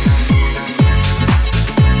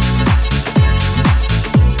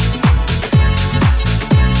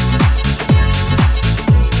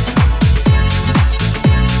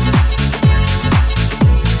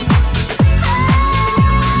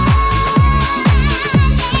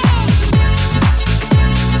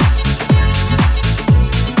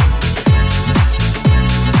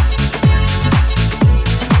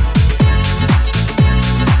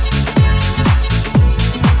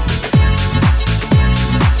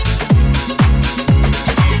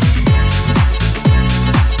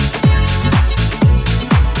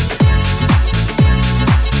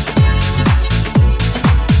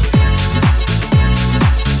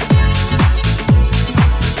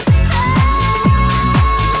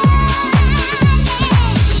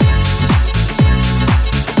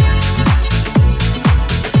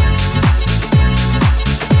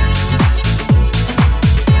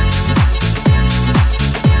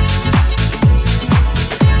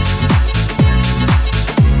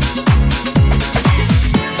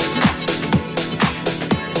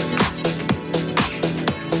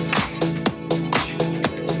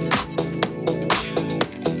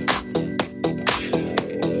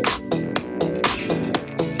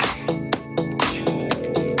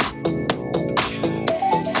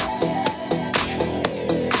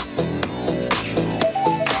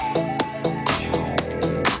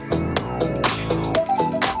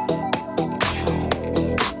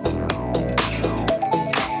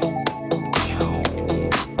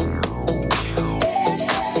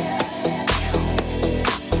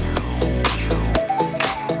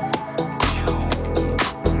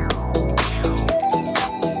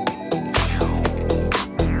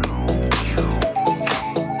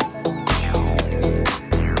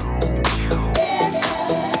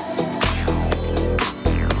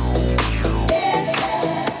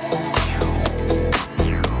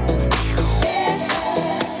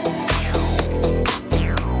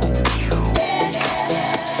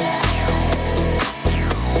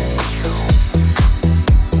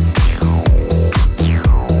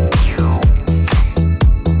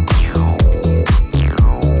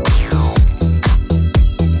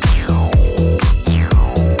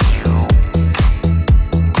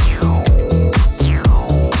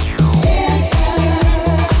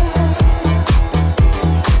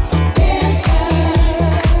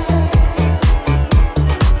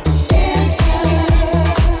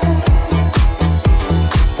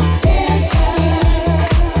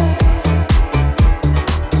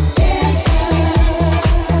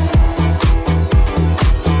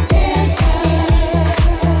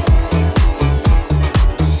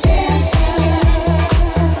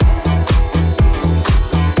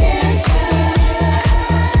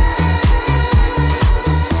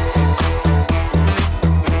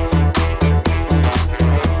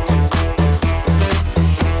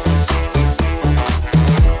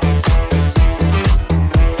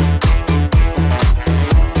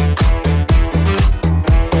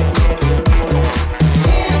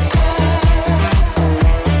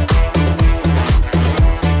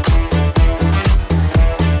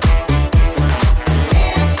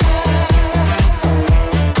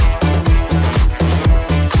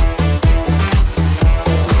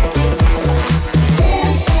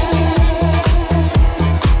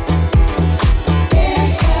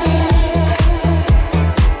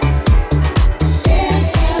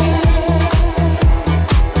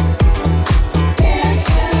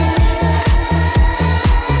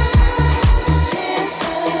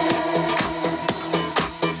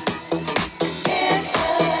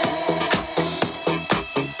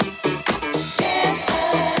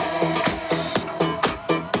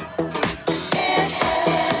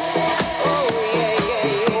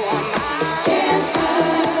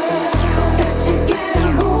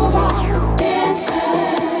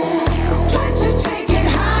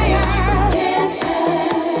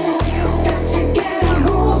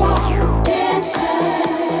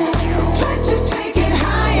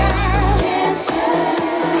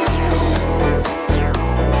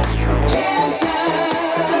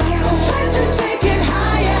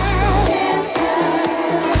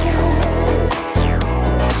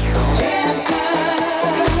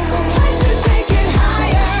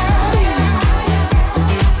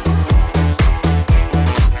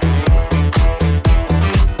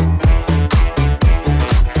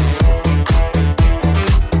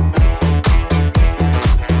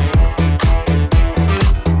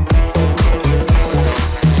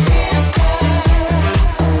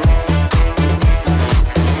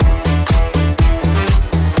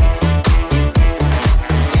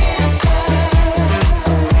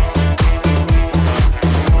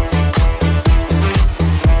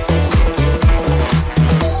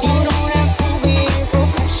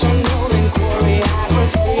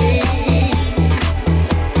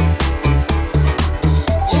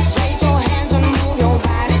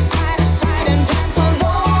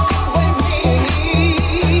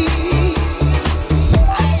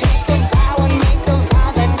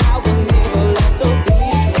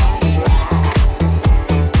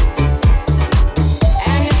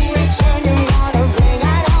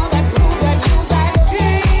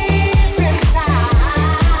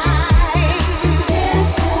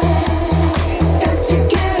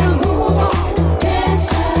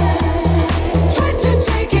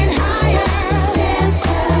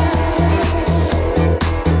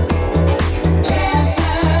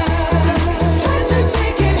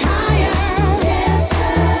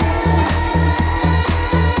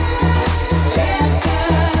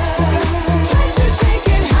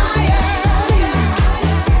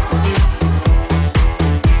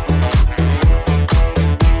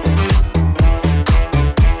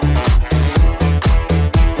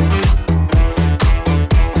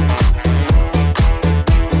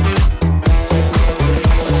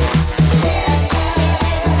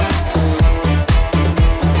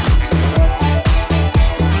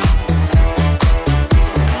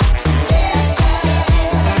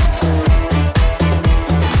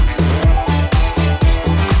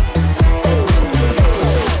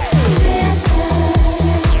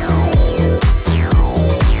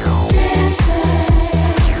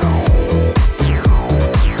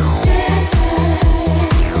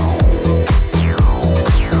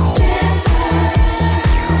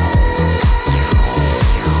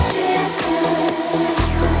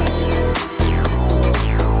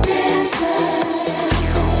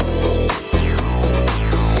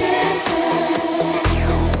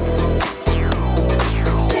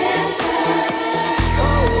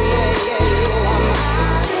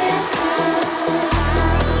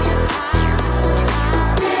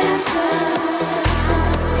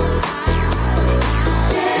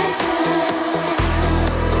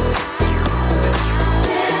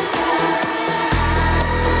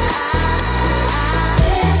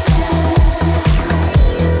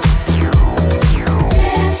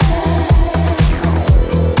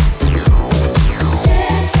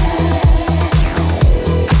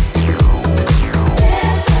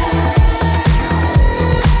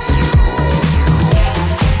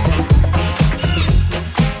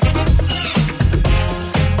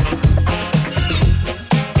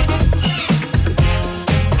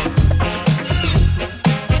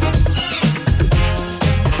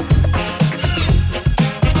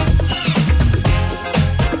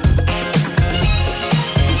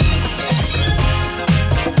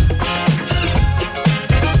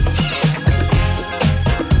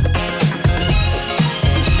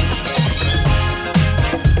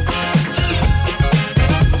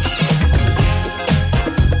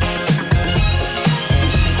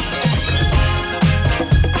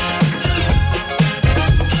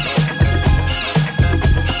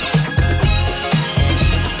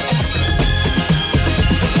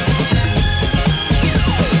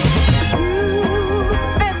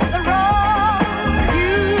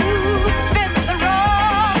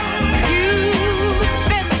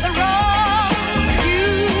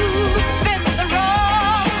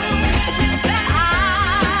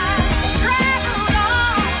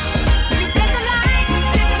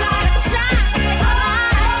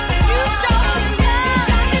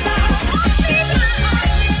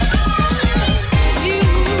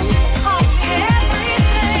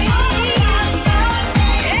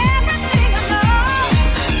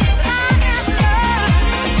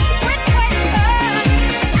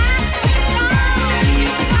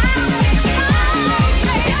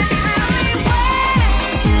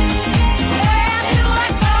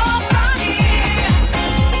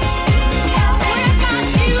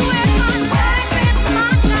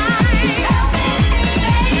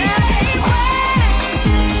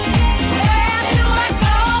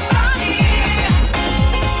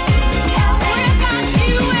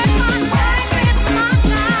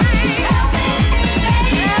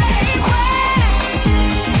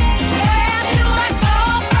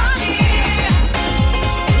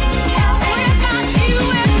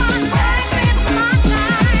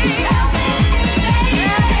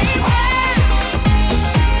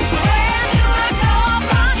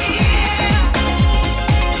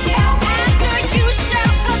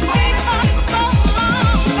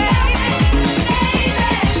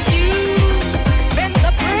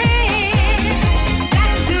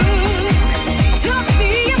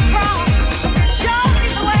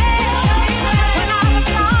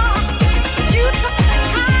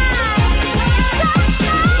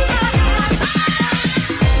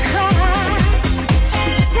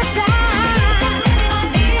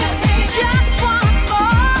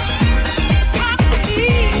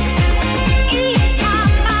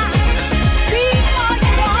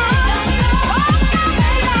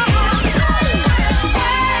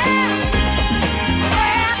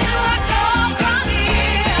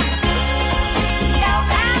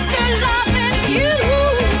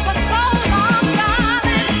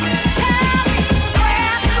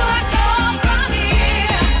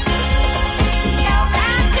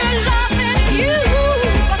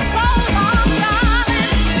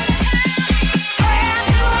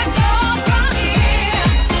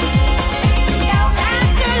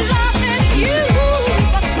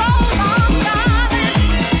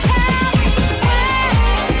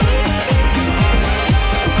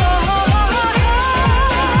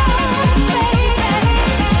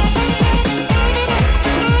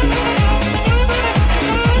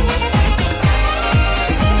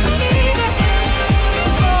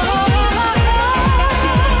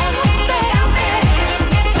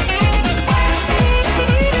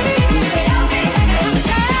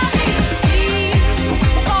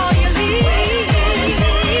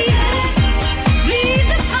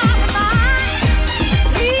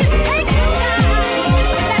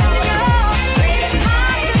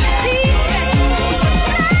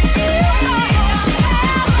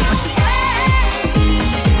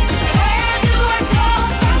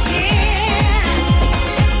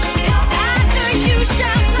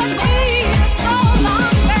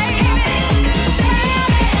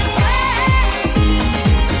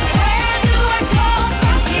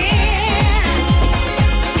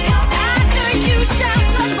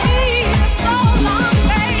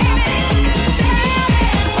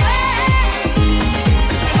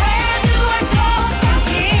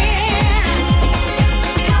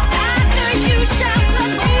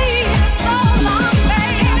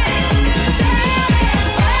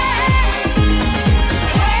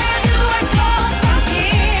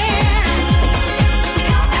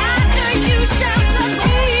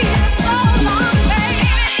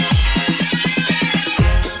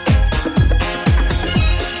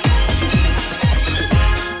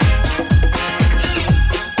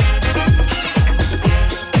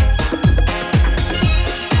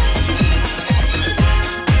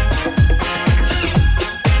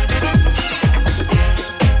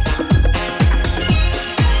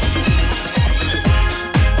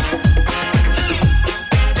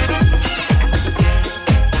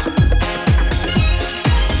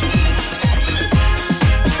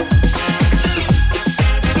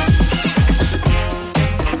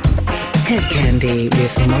 Candy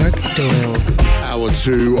with Mark Doyle. Hour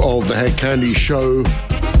 2 of the Head Candy Show.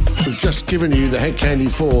 We've just given you the Head Candy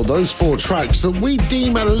 4, those 4 tracks that we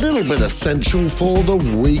deem a little bit essential for the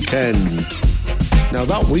weekend. Now,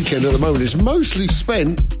 that weekend at the moment is mostly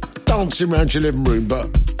spent dancing around your living room, but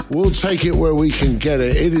we'll take it where we can get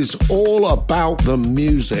it. It is all about the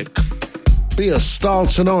music. Be a Star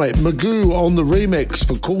Tonight, Magoo on the remix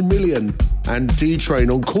for Cool Million, and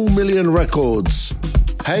D-Train on Cool Million Records.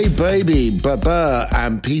 Hey Baby, Baba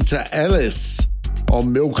and Peter Ellis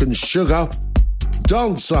on Milk and Sugar.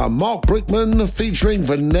 Dancer, Mark Brickman featuring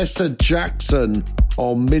Vanessa Jackson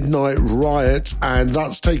on Midnight Riot, and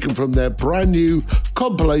that's taken from their brand new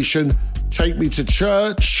compilation, Take Me to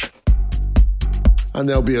Church. And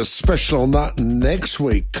there'll be a special on that next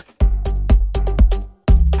week.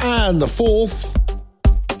 And the 4th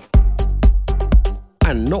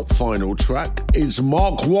and not final track is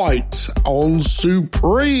Mark White on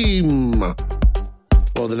Supreme.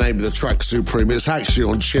 Well, the name of the track Supreme, it's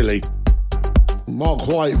actually on Chili. Mark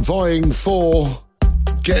White vying for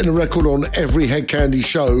getting a record on every Head Candy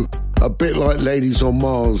show, a bit like Ladies on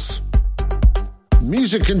Mars.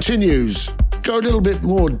 Music continues. Go a little bit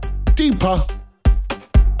more deeper.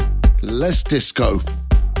 Less disco.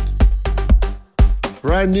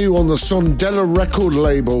 Brand new on the Sondela record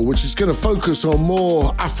label, which is going to focus on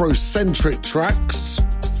more Afrocentric tracks.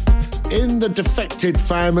 In the Defected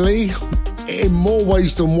family, in more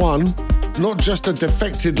ways than one. Not just a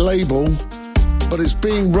Defected label, but it's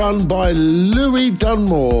being run by Louis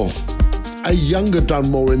Dunmore, a younger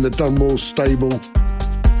Dunmore in the Dunmore stable.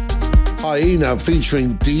 Hyena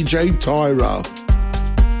featuring DJ Tyra.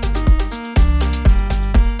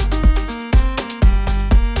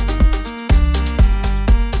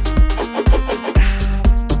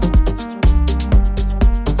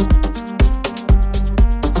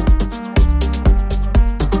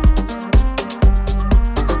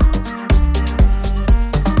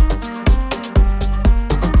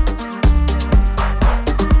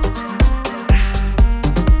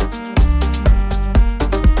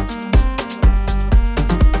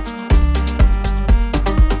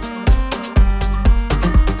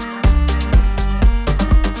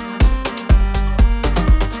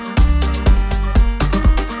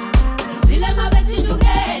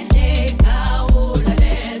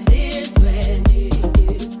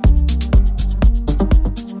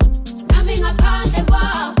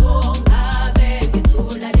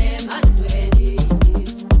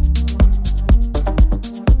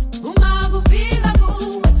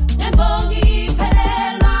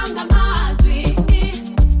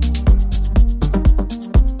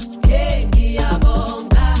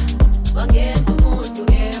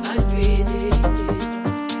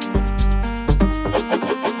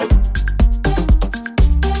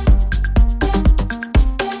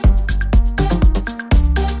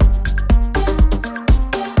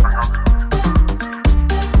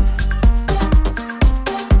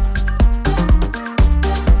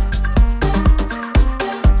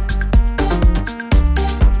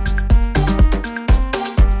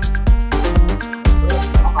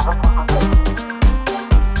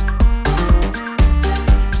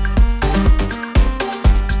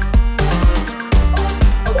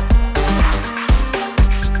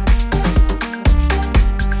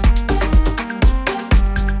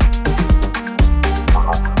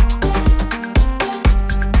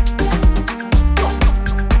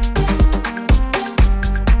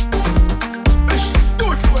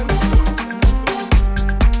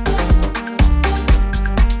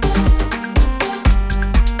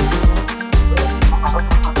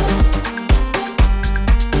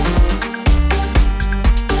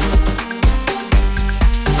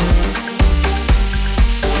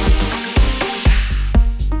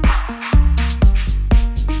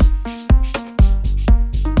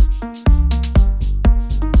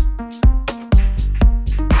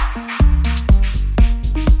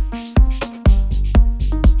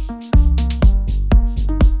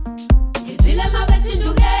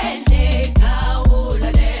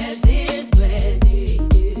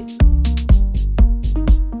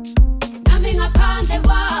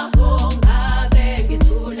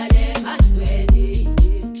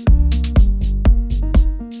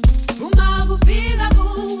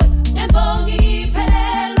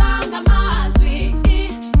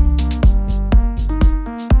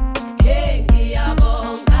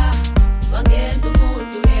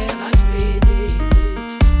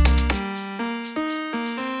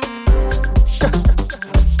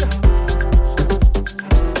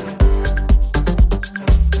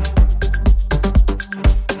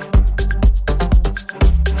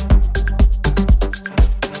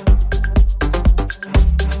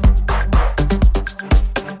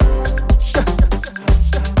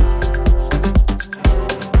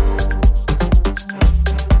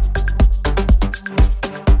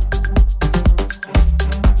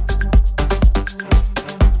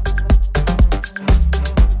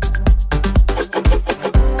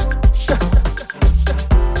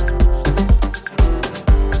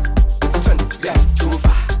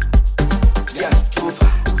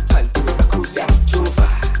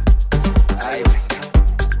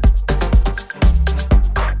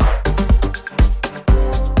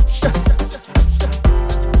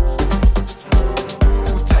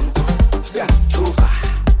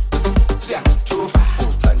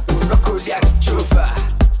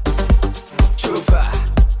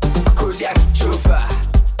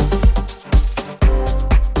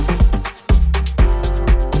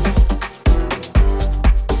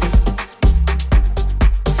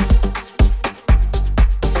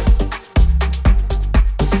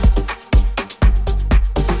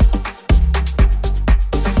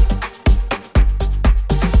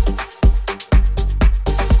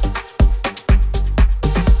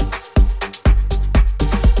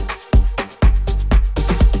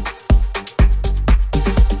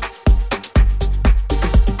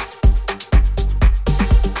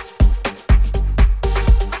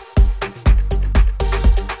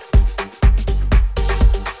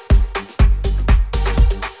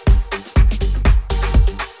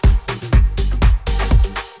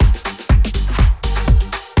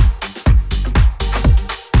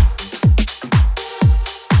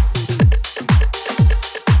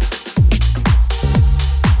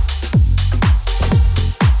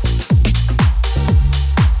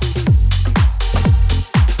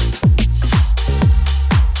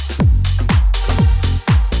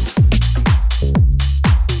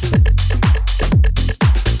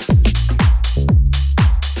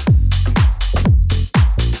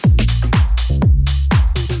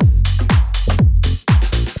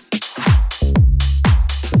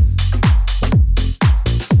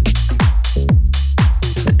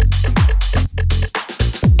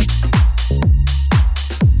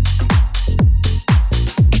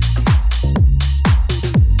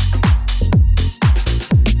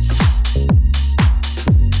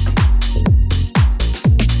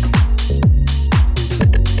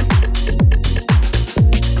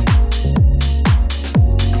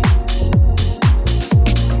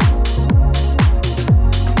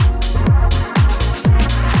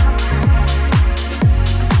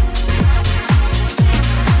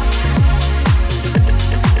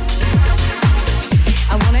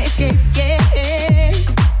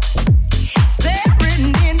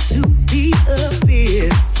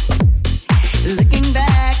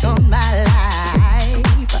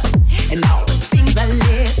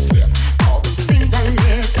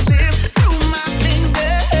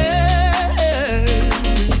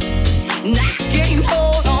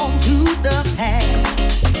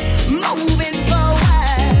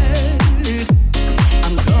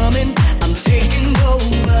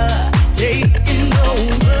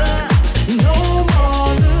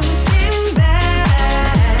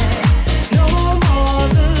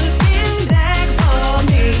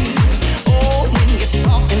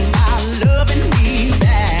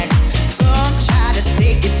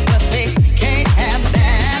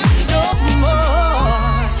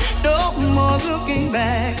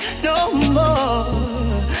 no more,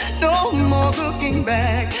 no more looking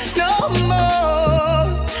back, no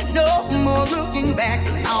more looking back.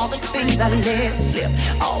 And all the things I let slip,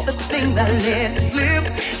 all the things I let slip,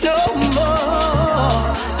 no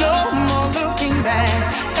more looking back,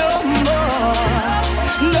 no more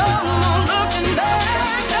looking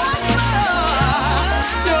back,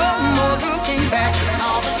 no more looking back. And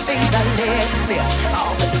all the things I let slip,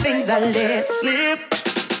 all the things I let slip.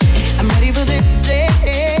 I'm ready for this day.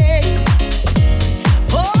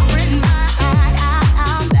 Pouring my heart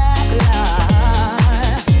out.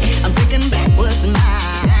 I'm taking back what's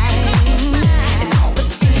mine. And all the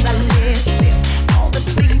things I let slip, all the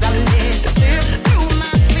things I let slip through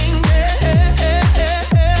my fingers.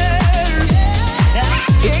 I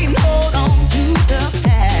can't hold on to the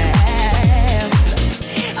past.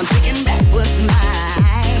 I'm taking back what's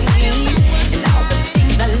mine. And all the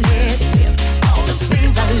things I let slip, all the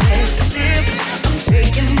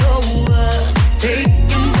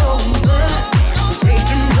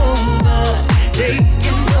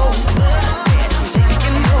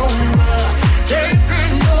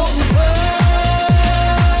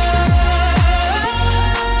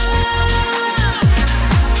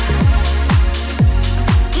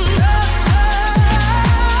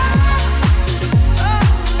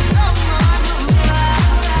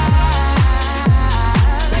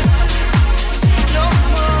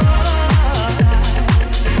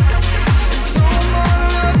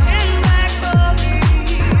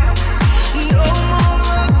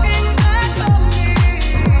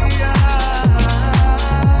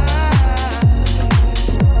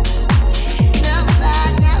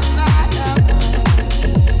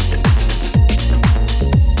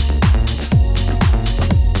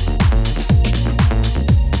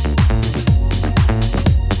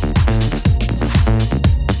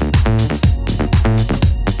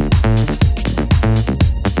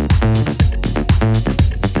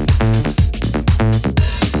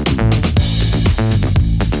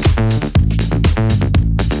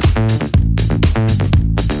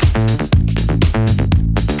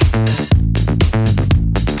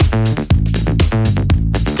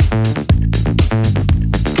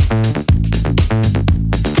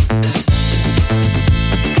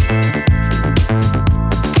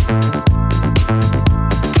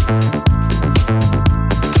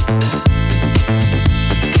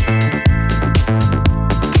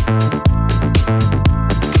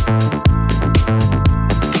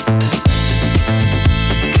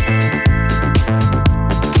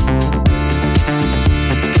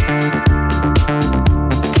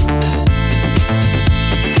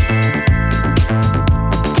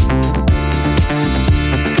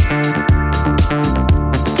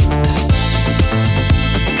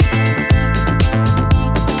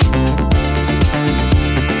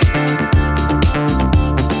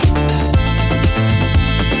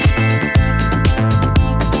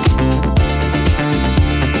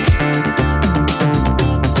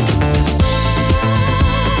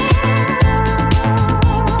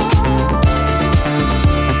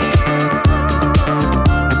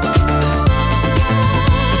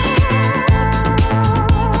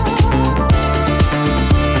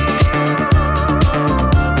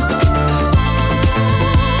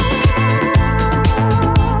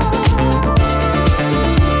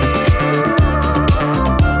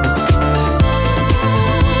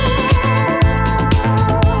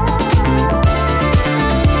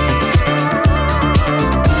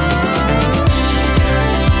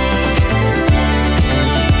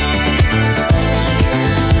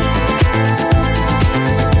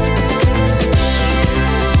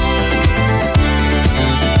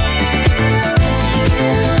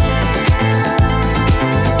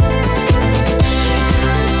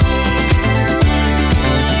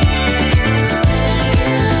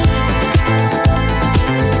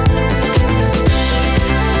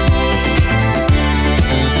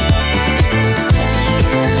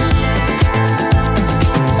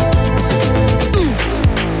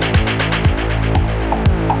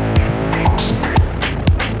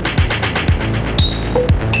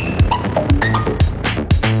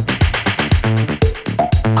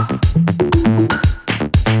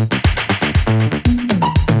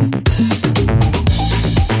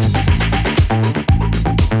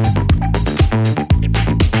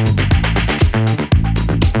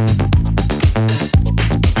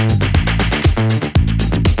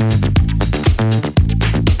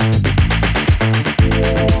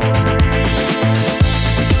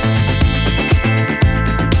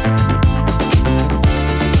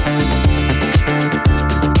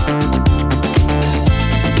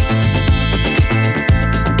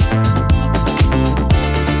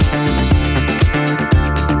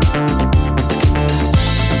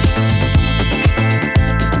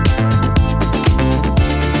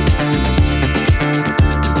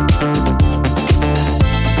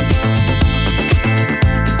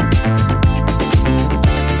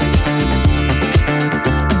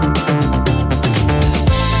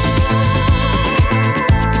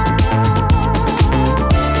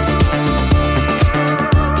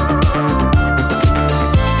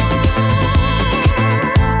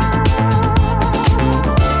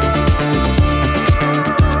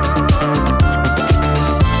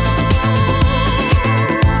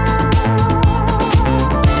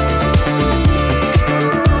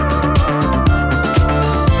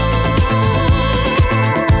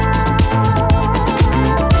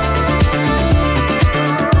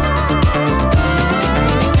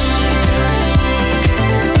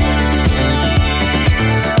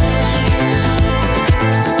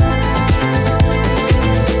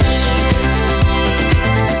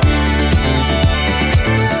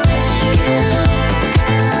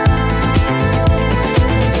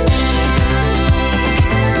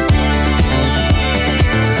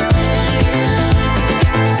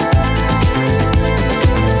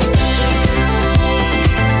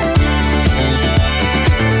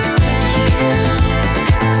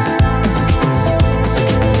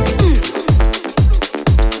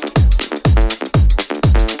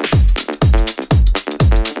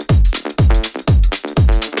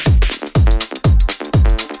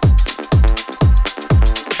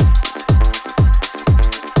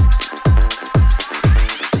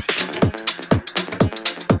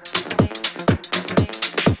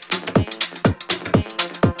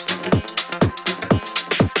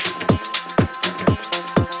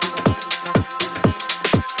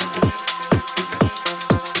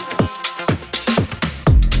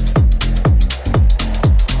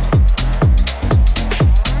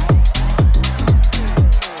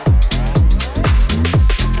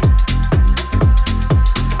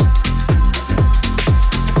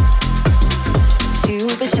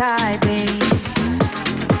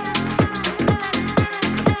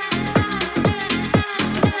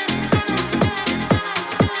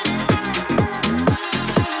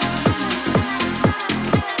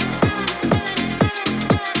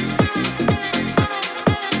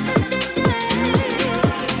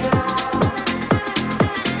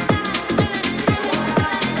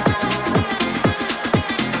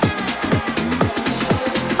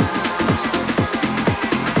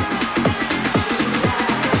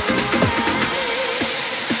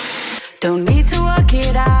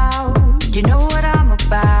You know what I'm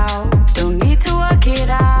about. Don't need to work it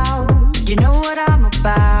out. You know what I'm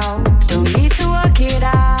about. Don't need to work it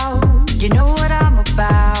out. You know what I'm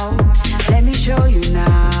about. Let me show you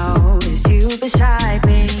now. It's you beside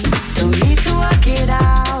me. Don't need to work it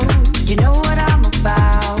out. You know what I'm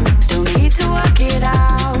about. Don't need to work it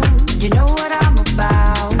out. You know what I'm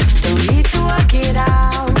about. Don't need to work it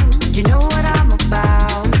out. You know what I'm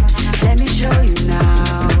about. Let me show you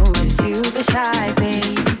now. It's you beside me.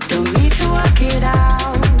 Don't need to work it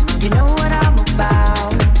out. You know what I'm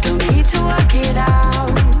about. Don't need to work it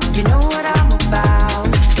out. You know what I'm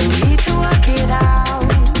about. Don't need to work it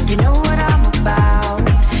out. You know what I'm about.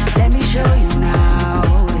 Let me show you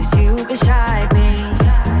now. It's you beside me.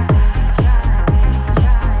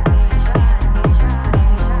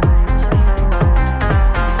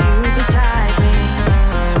 It's you beside me.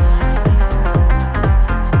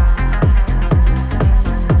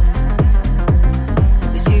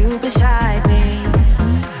 It's you beside me.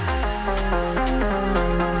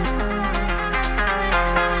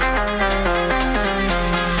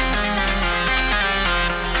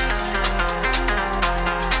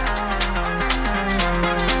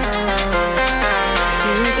 It's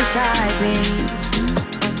you beside me.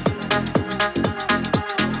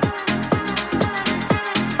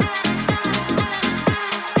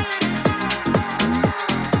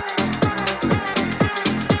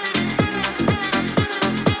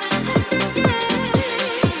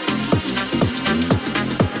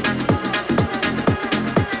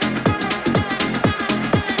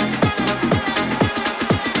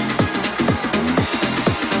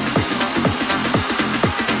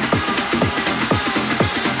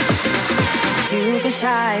 It's you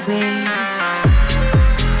beside me.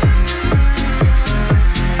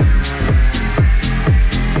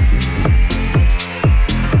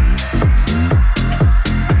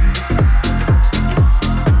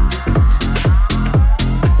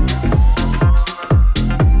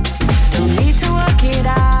 Don't need to work it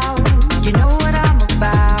out. You know what I'm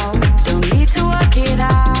about. Don't need to work it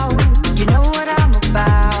out. You know what I'm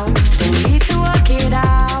about. Don't need to work it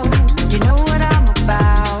out. You know what I'm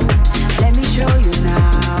about. Let me show you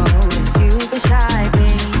now. It's you beside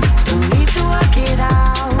me. Don't need to work it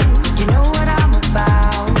out. You know what I'm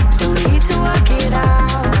about. Don't need to work it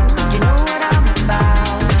out. You know what I'm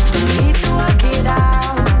about. Don't need to work it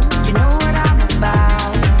out. You know what I'm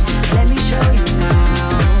about. Let me show you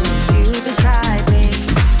now. It's you beside me.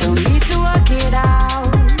 Don't need to work it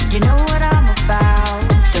out. You know what I'm about.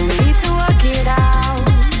 Don't need to work it out.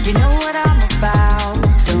 You know what I'm about.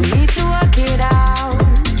 Don't need to work it out.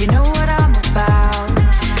 You know what I'm about.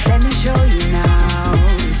 Let me show you now.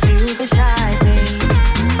 It's you beside me.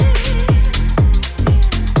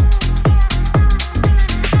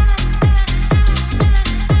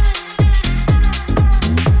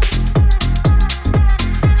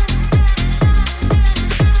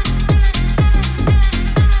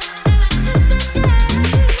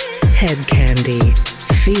 Head Candy.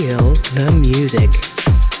 Feel the music.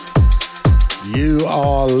 You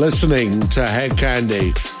are listening to Head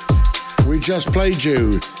Candy. We just played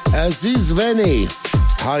you Aziz Veni,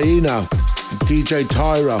 Hyena, DJ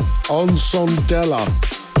Tyra, On Sondela,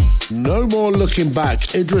 No More Looking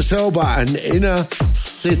Back, Idris Elba and Inner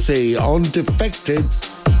City on Defected,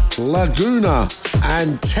 Laguna,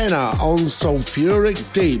 Antenna on Sulfuric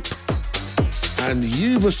Deep, and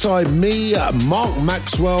You Beside Me, Mark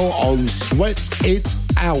Maxwell on Sweat It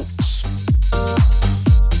Out.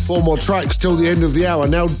 4 more tracks till the end of the hour.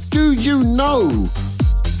 Now, do you know,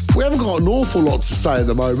 we haven't got an awful lot to say at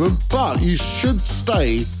the moment, but you should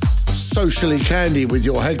stay socially candy with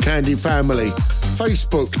your Head Candy family.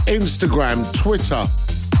 Facebook, Instagram, Twitter.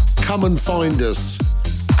 Come and find us.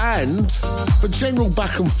 And for general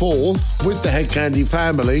back and forth with the Head Candy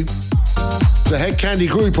family, the Head Candy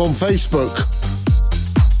group on Facebook.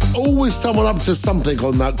 Always someone up to something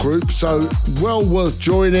on that group, so well worth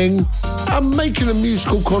joining and making a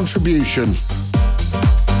musical contribution.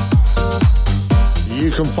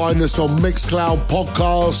 You can find us on Mixcloud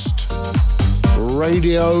Podcast,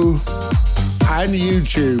 radio and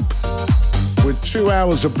YouTube with 2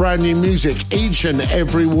 hours of brand new music each and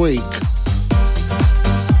every week.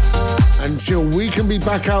 Until we can be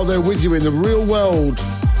back out there with you in the real world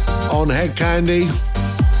on Head Candy,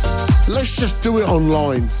 let's just do it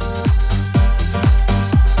online.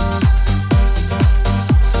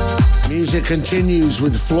 Music continues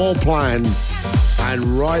with Floor Plan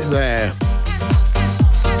and Right There.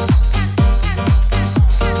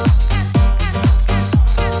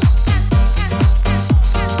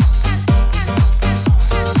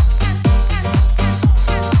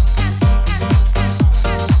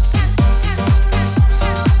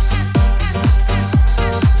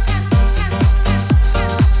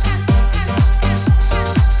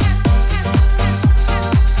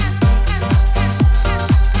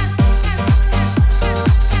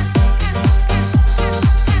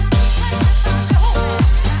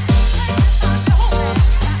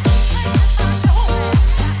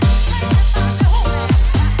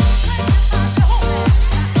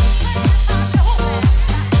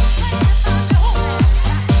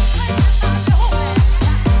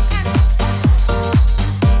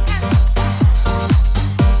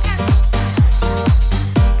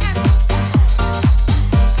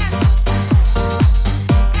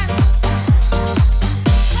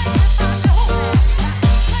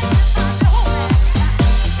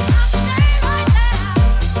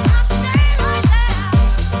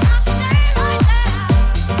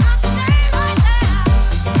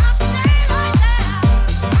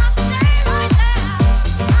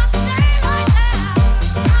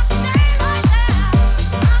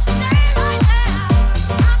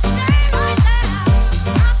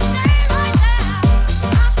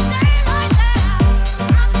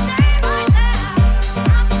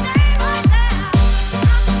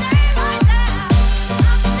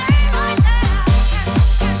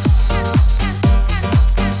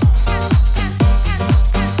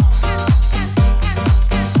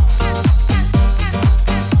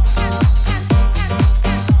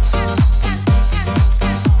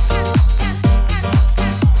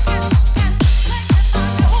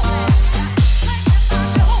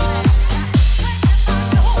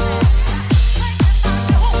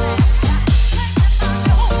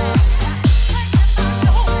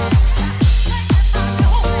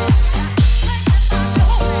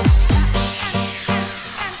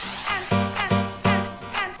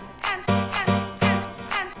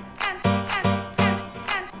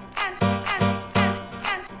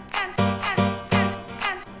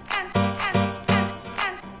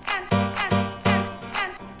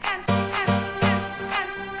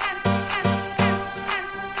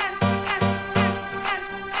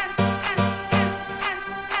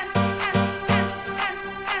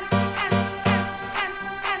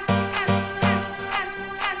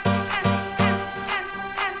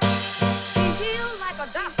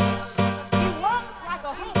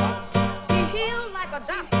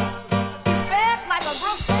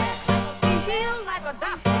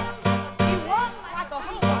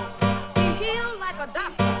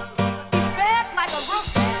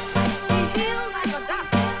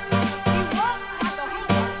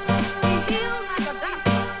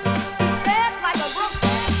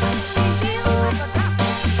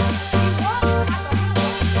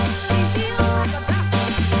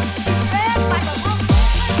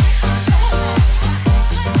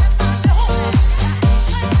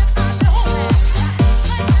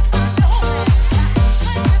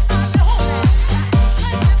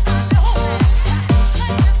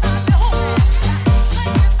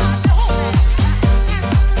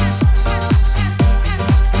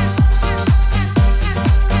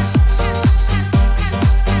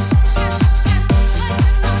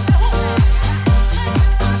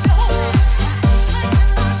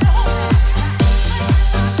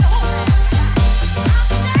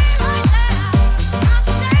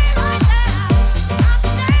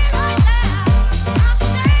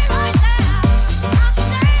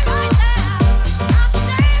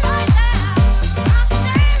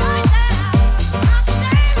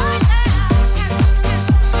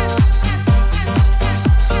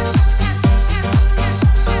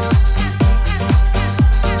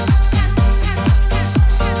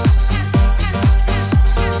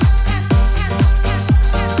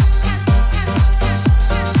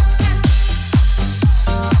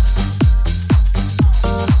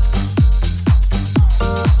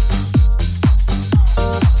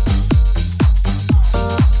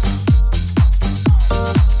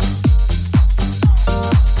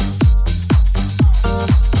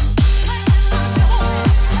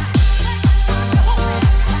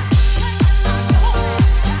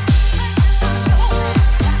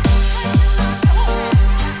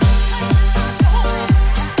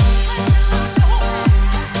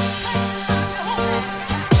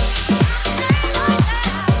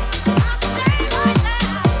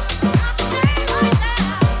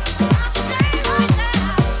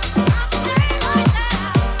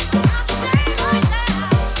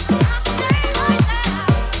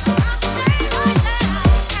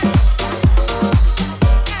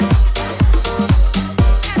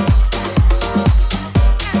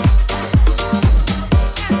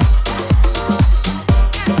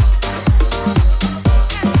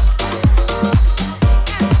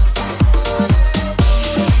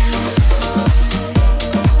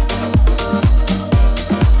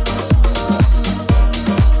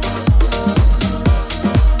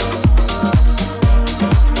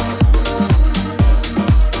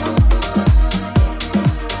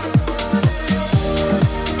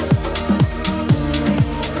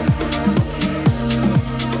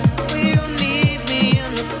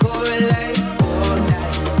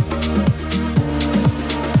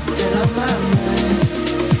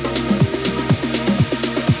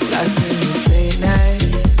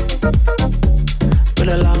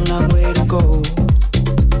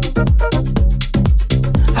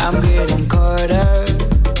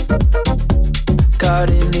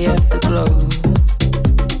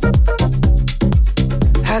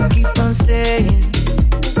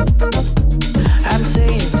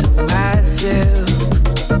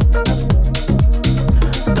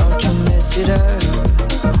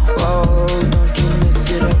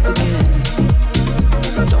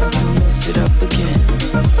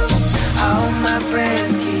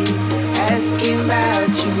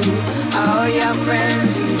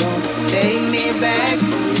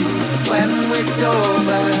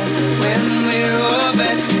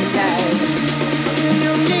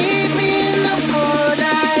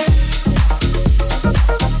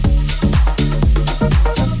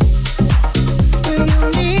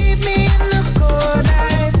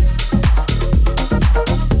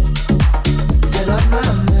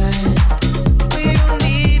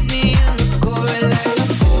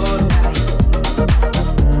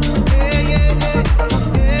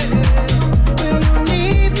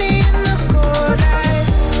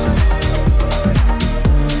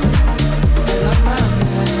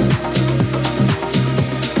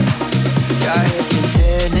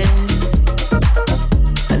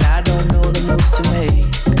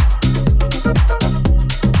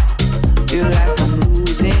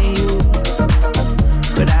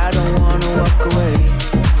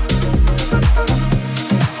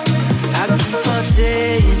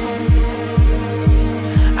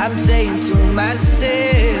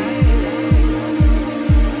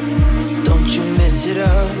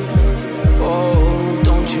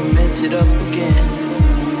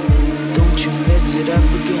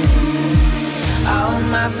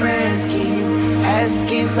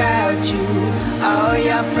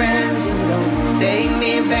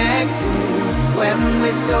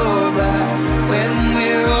 When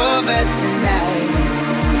we're over tonight,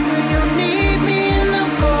 will you need me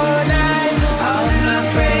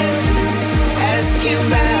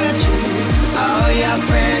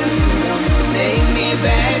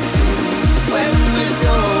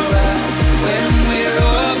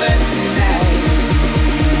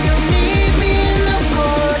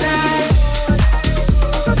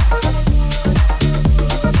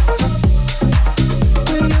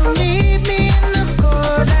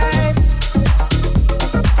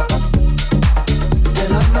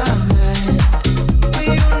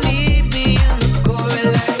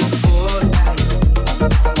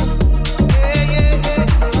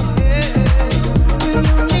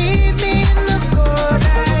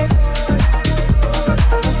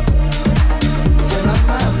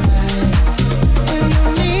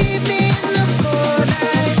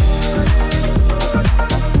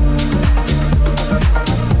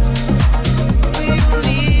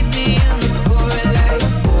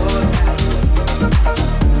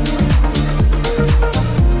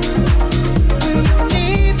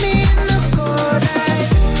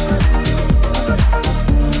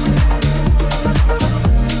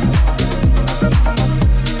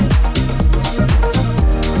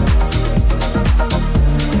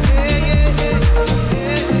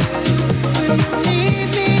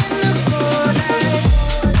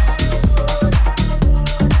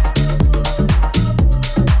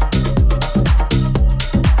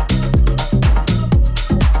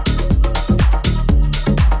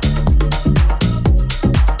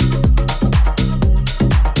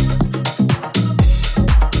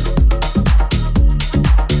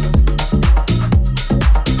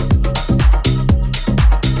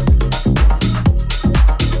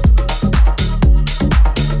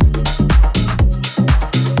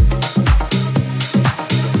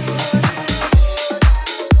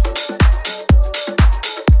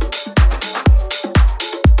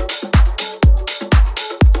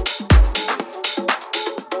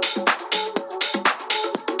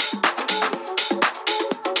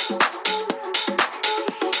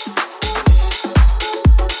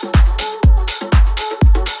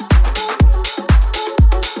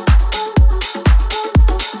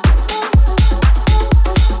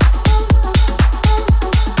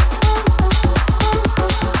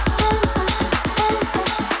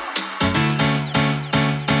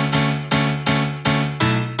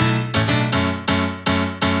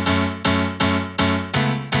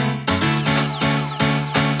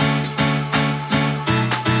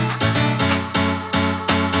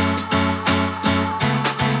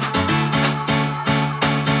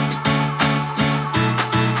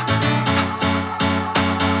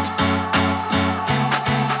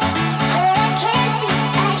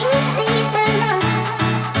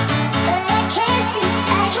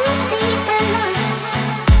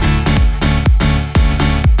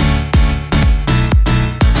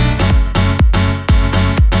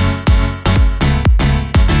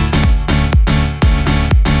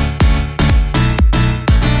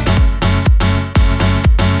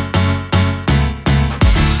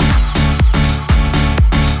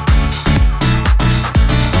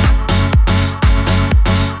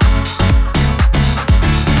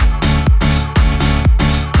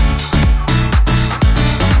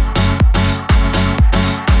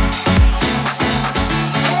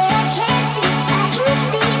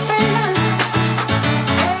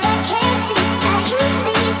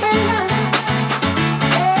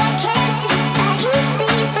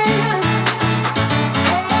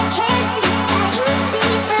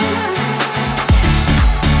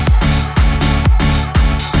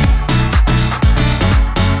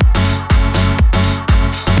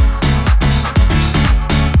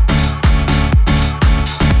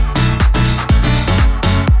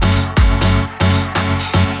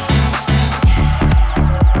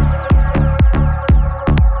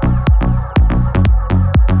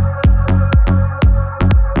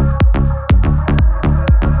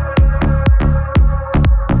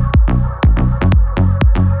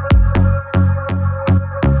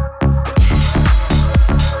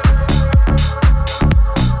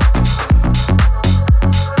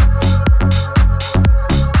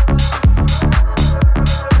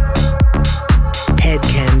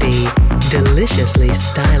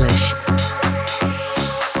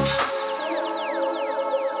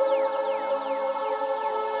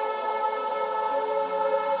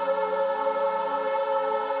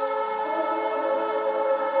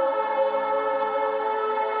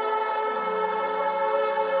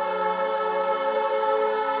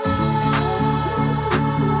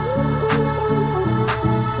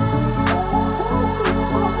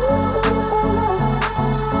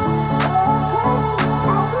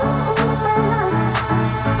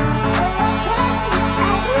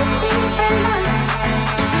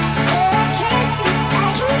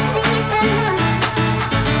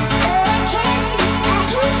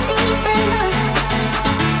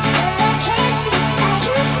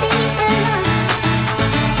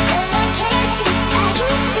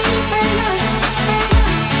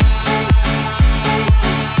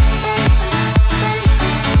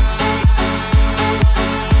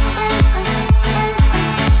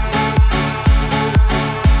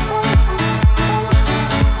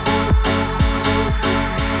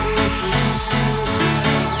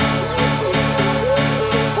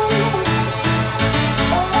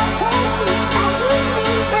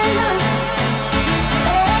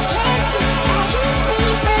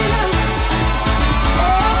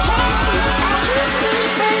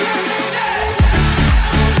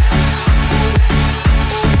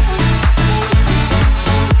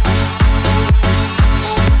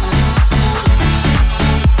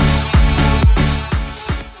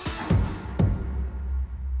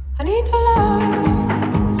need to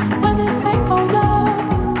learn when this thing called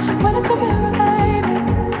love, when it's a mirror, baby.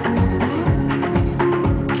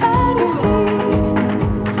 Can you see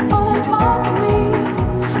all those parts of me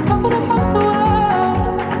looking across the world?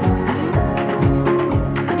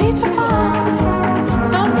 I need to find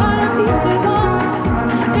some kind of peace of mind.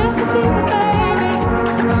 It's a deeper, baby.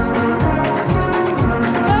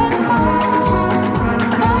 When it comes,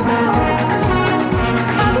 like my heart is free.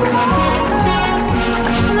 I will walk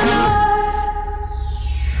in the night.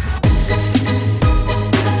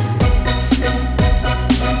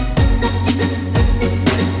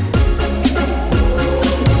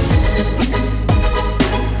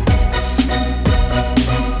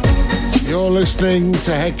 You're listening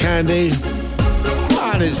to Head Candy,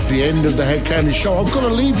 and it's the end of the Head Candy show. I've got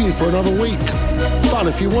to leave you for another week. But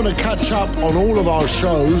if you want to catch up on all of our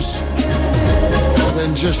shows,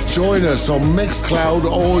 then just join us on Mixcloud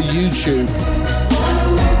or YouTube.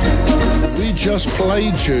 We just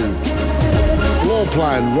played you War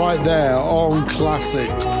Plan right there on Classic.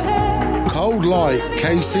 Cold Light,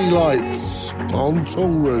 KC Lights on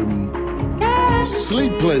Toolroom.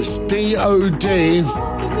 Sleepless, D.O.D.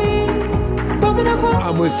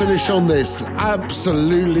 And we finish on this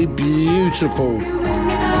absolutely beautiful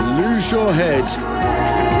Lose Your Head,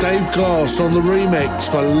 Dave Glass on the remix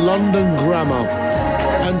for London Grammar.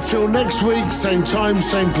 Until next week, same time,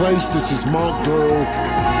 same place, this is Mark Doyle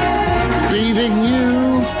bidding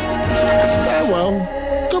you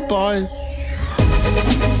farewell, goodbye.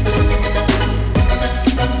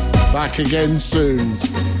 Back again soon.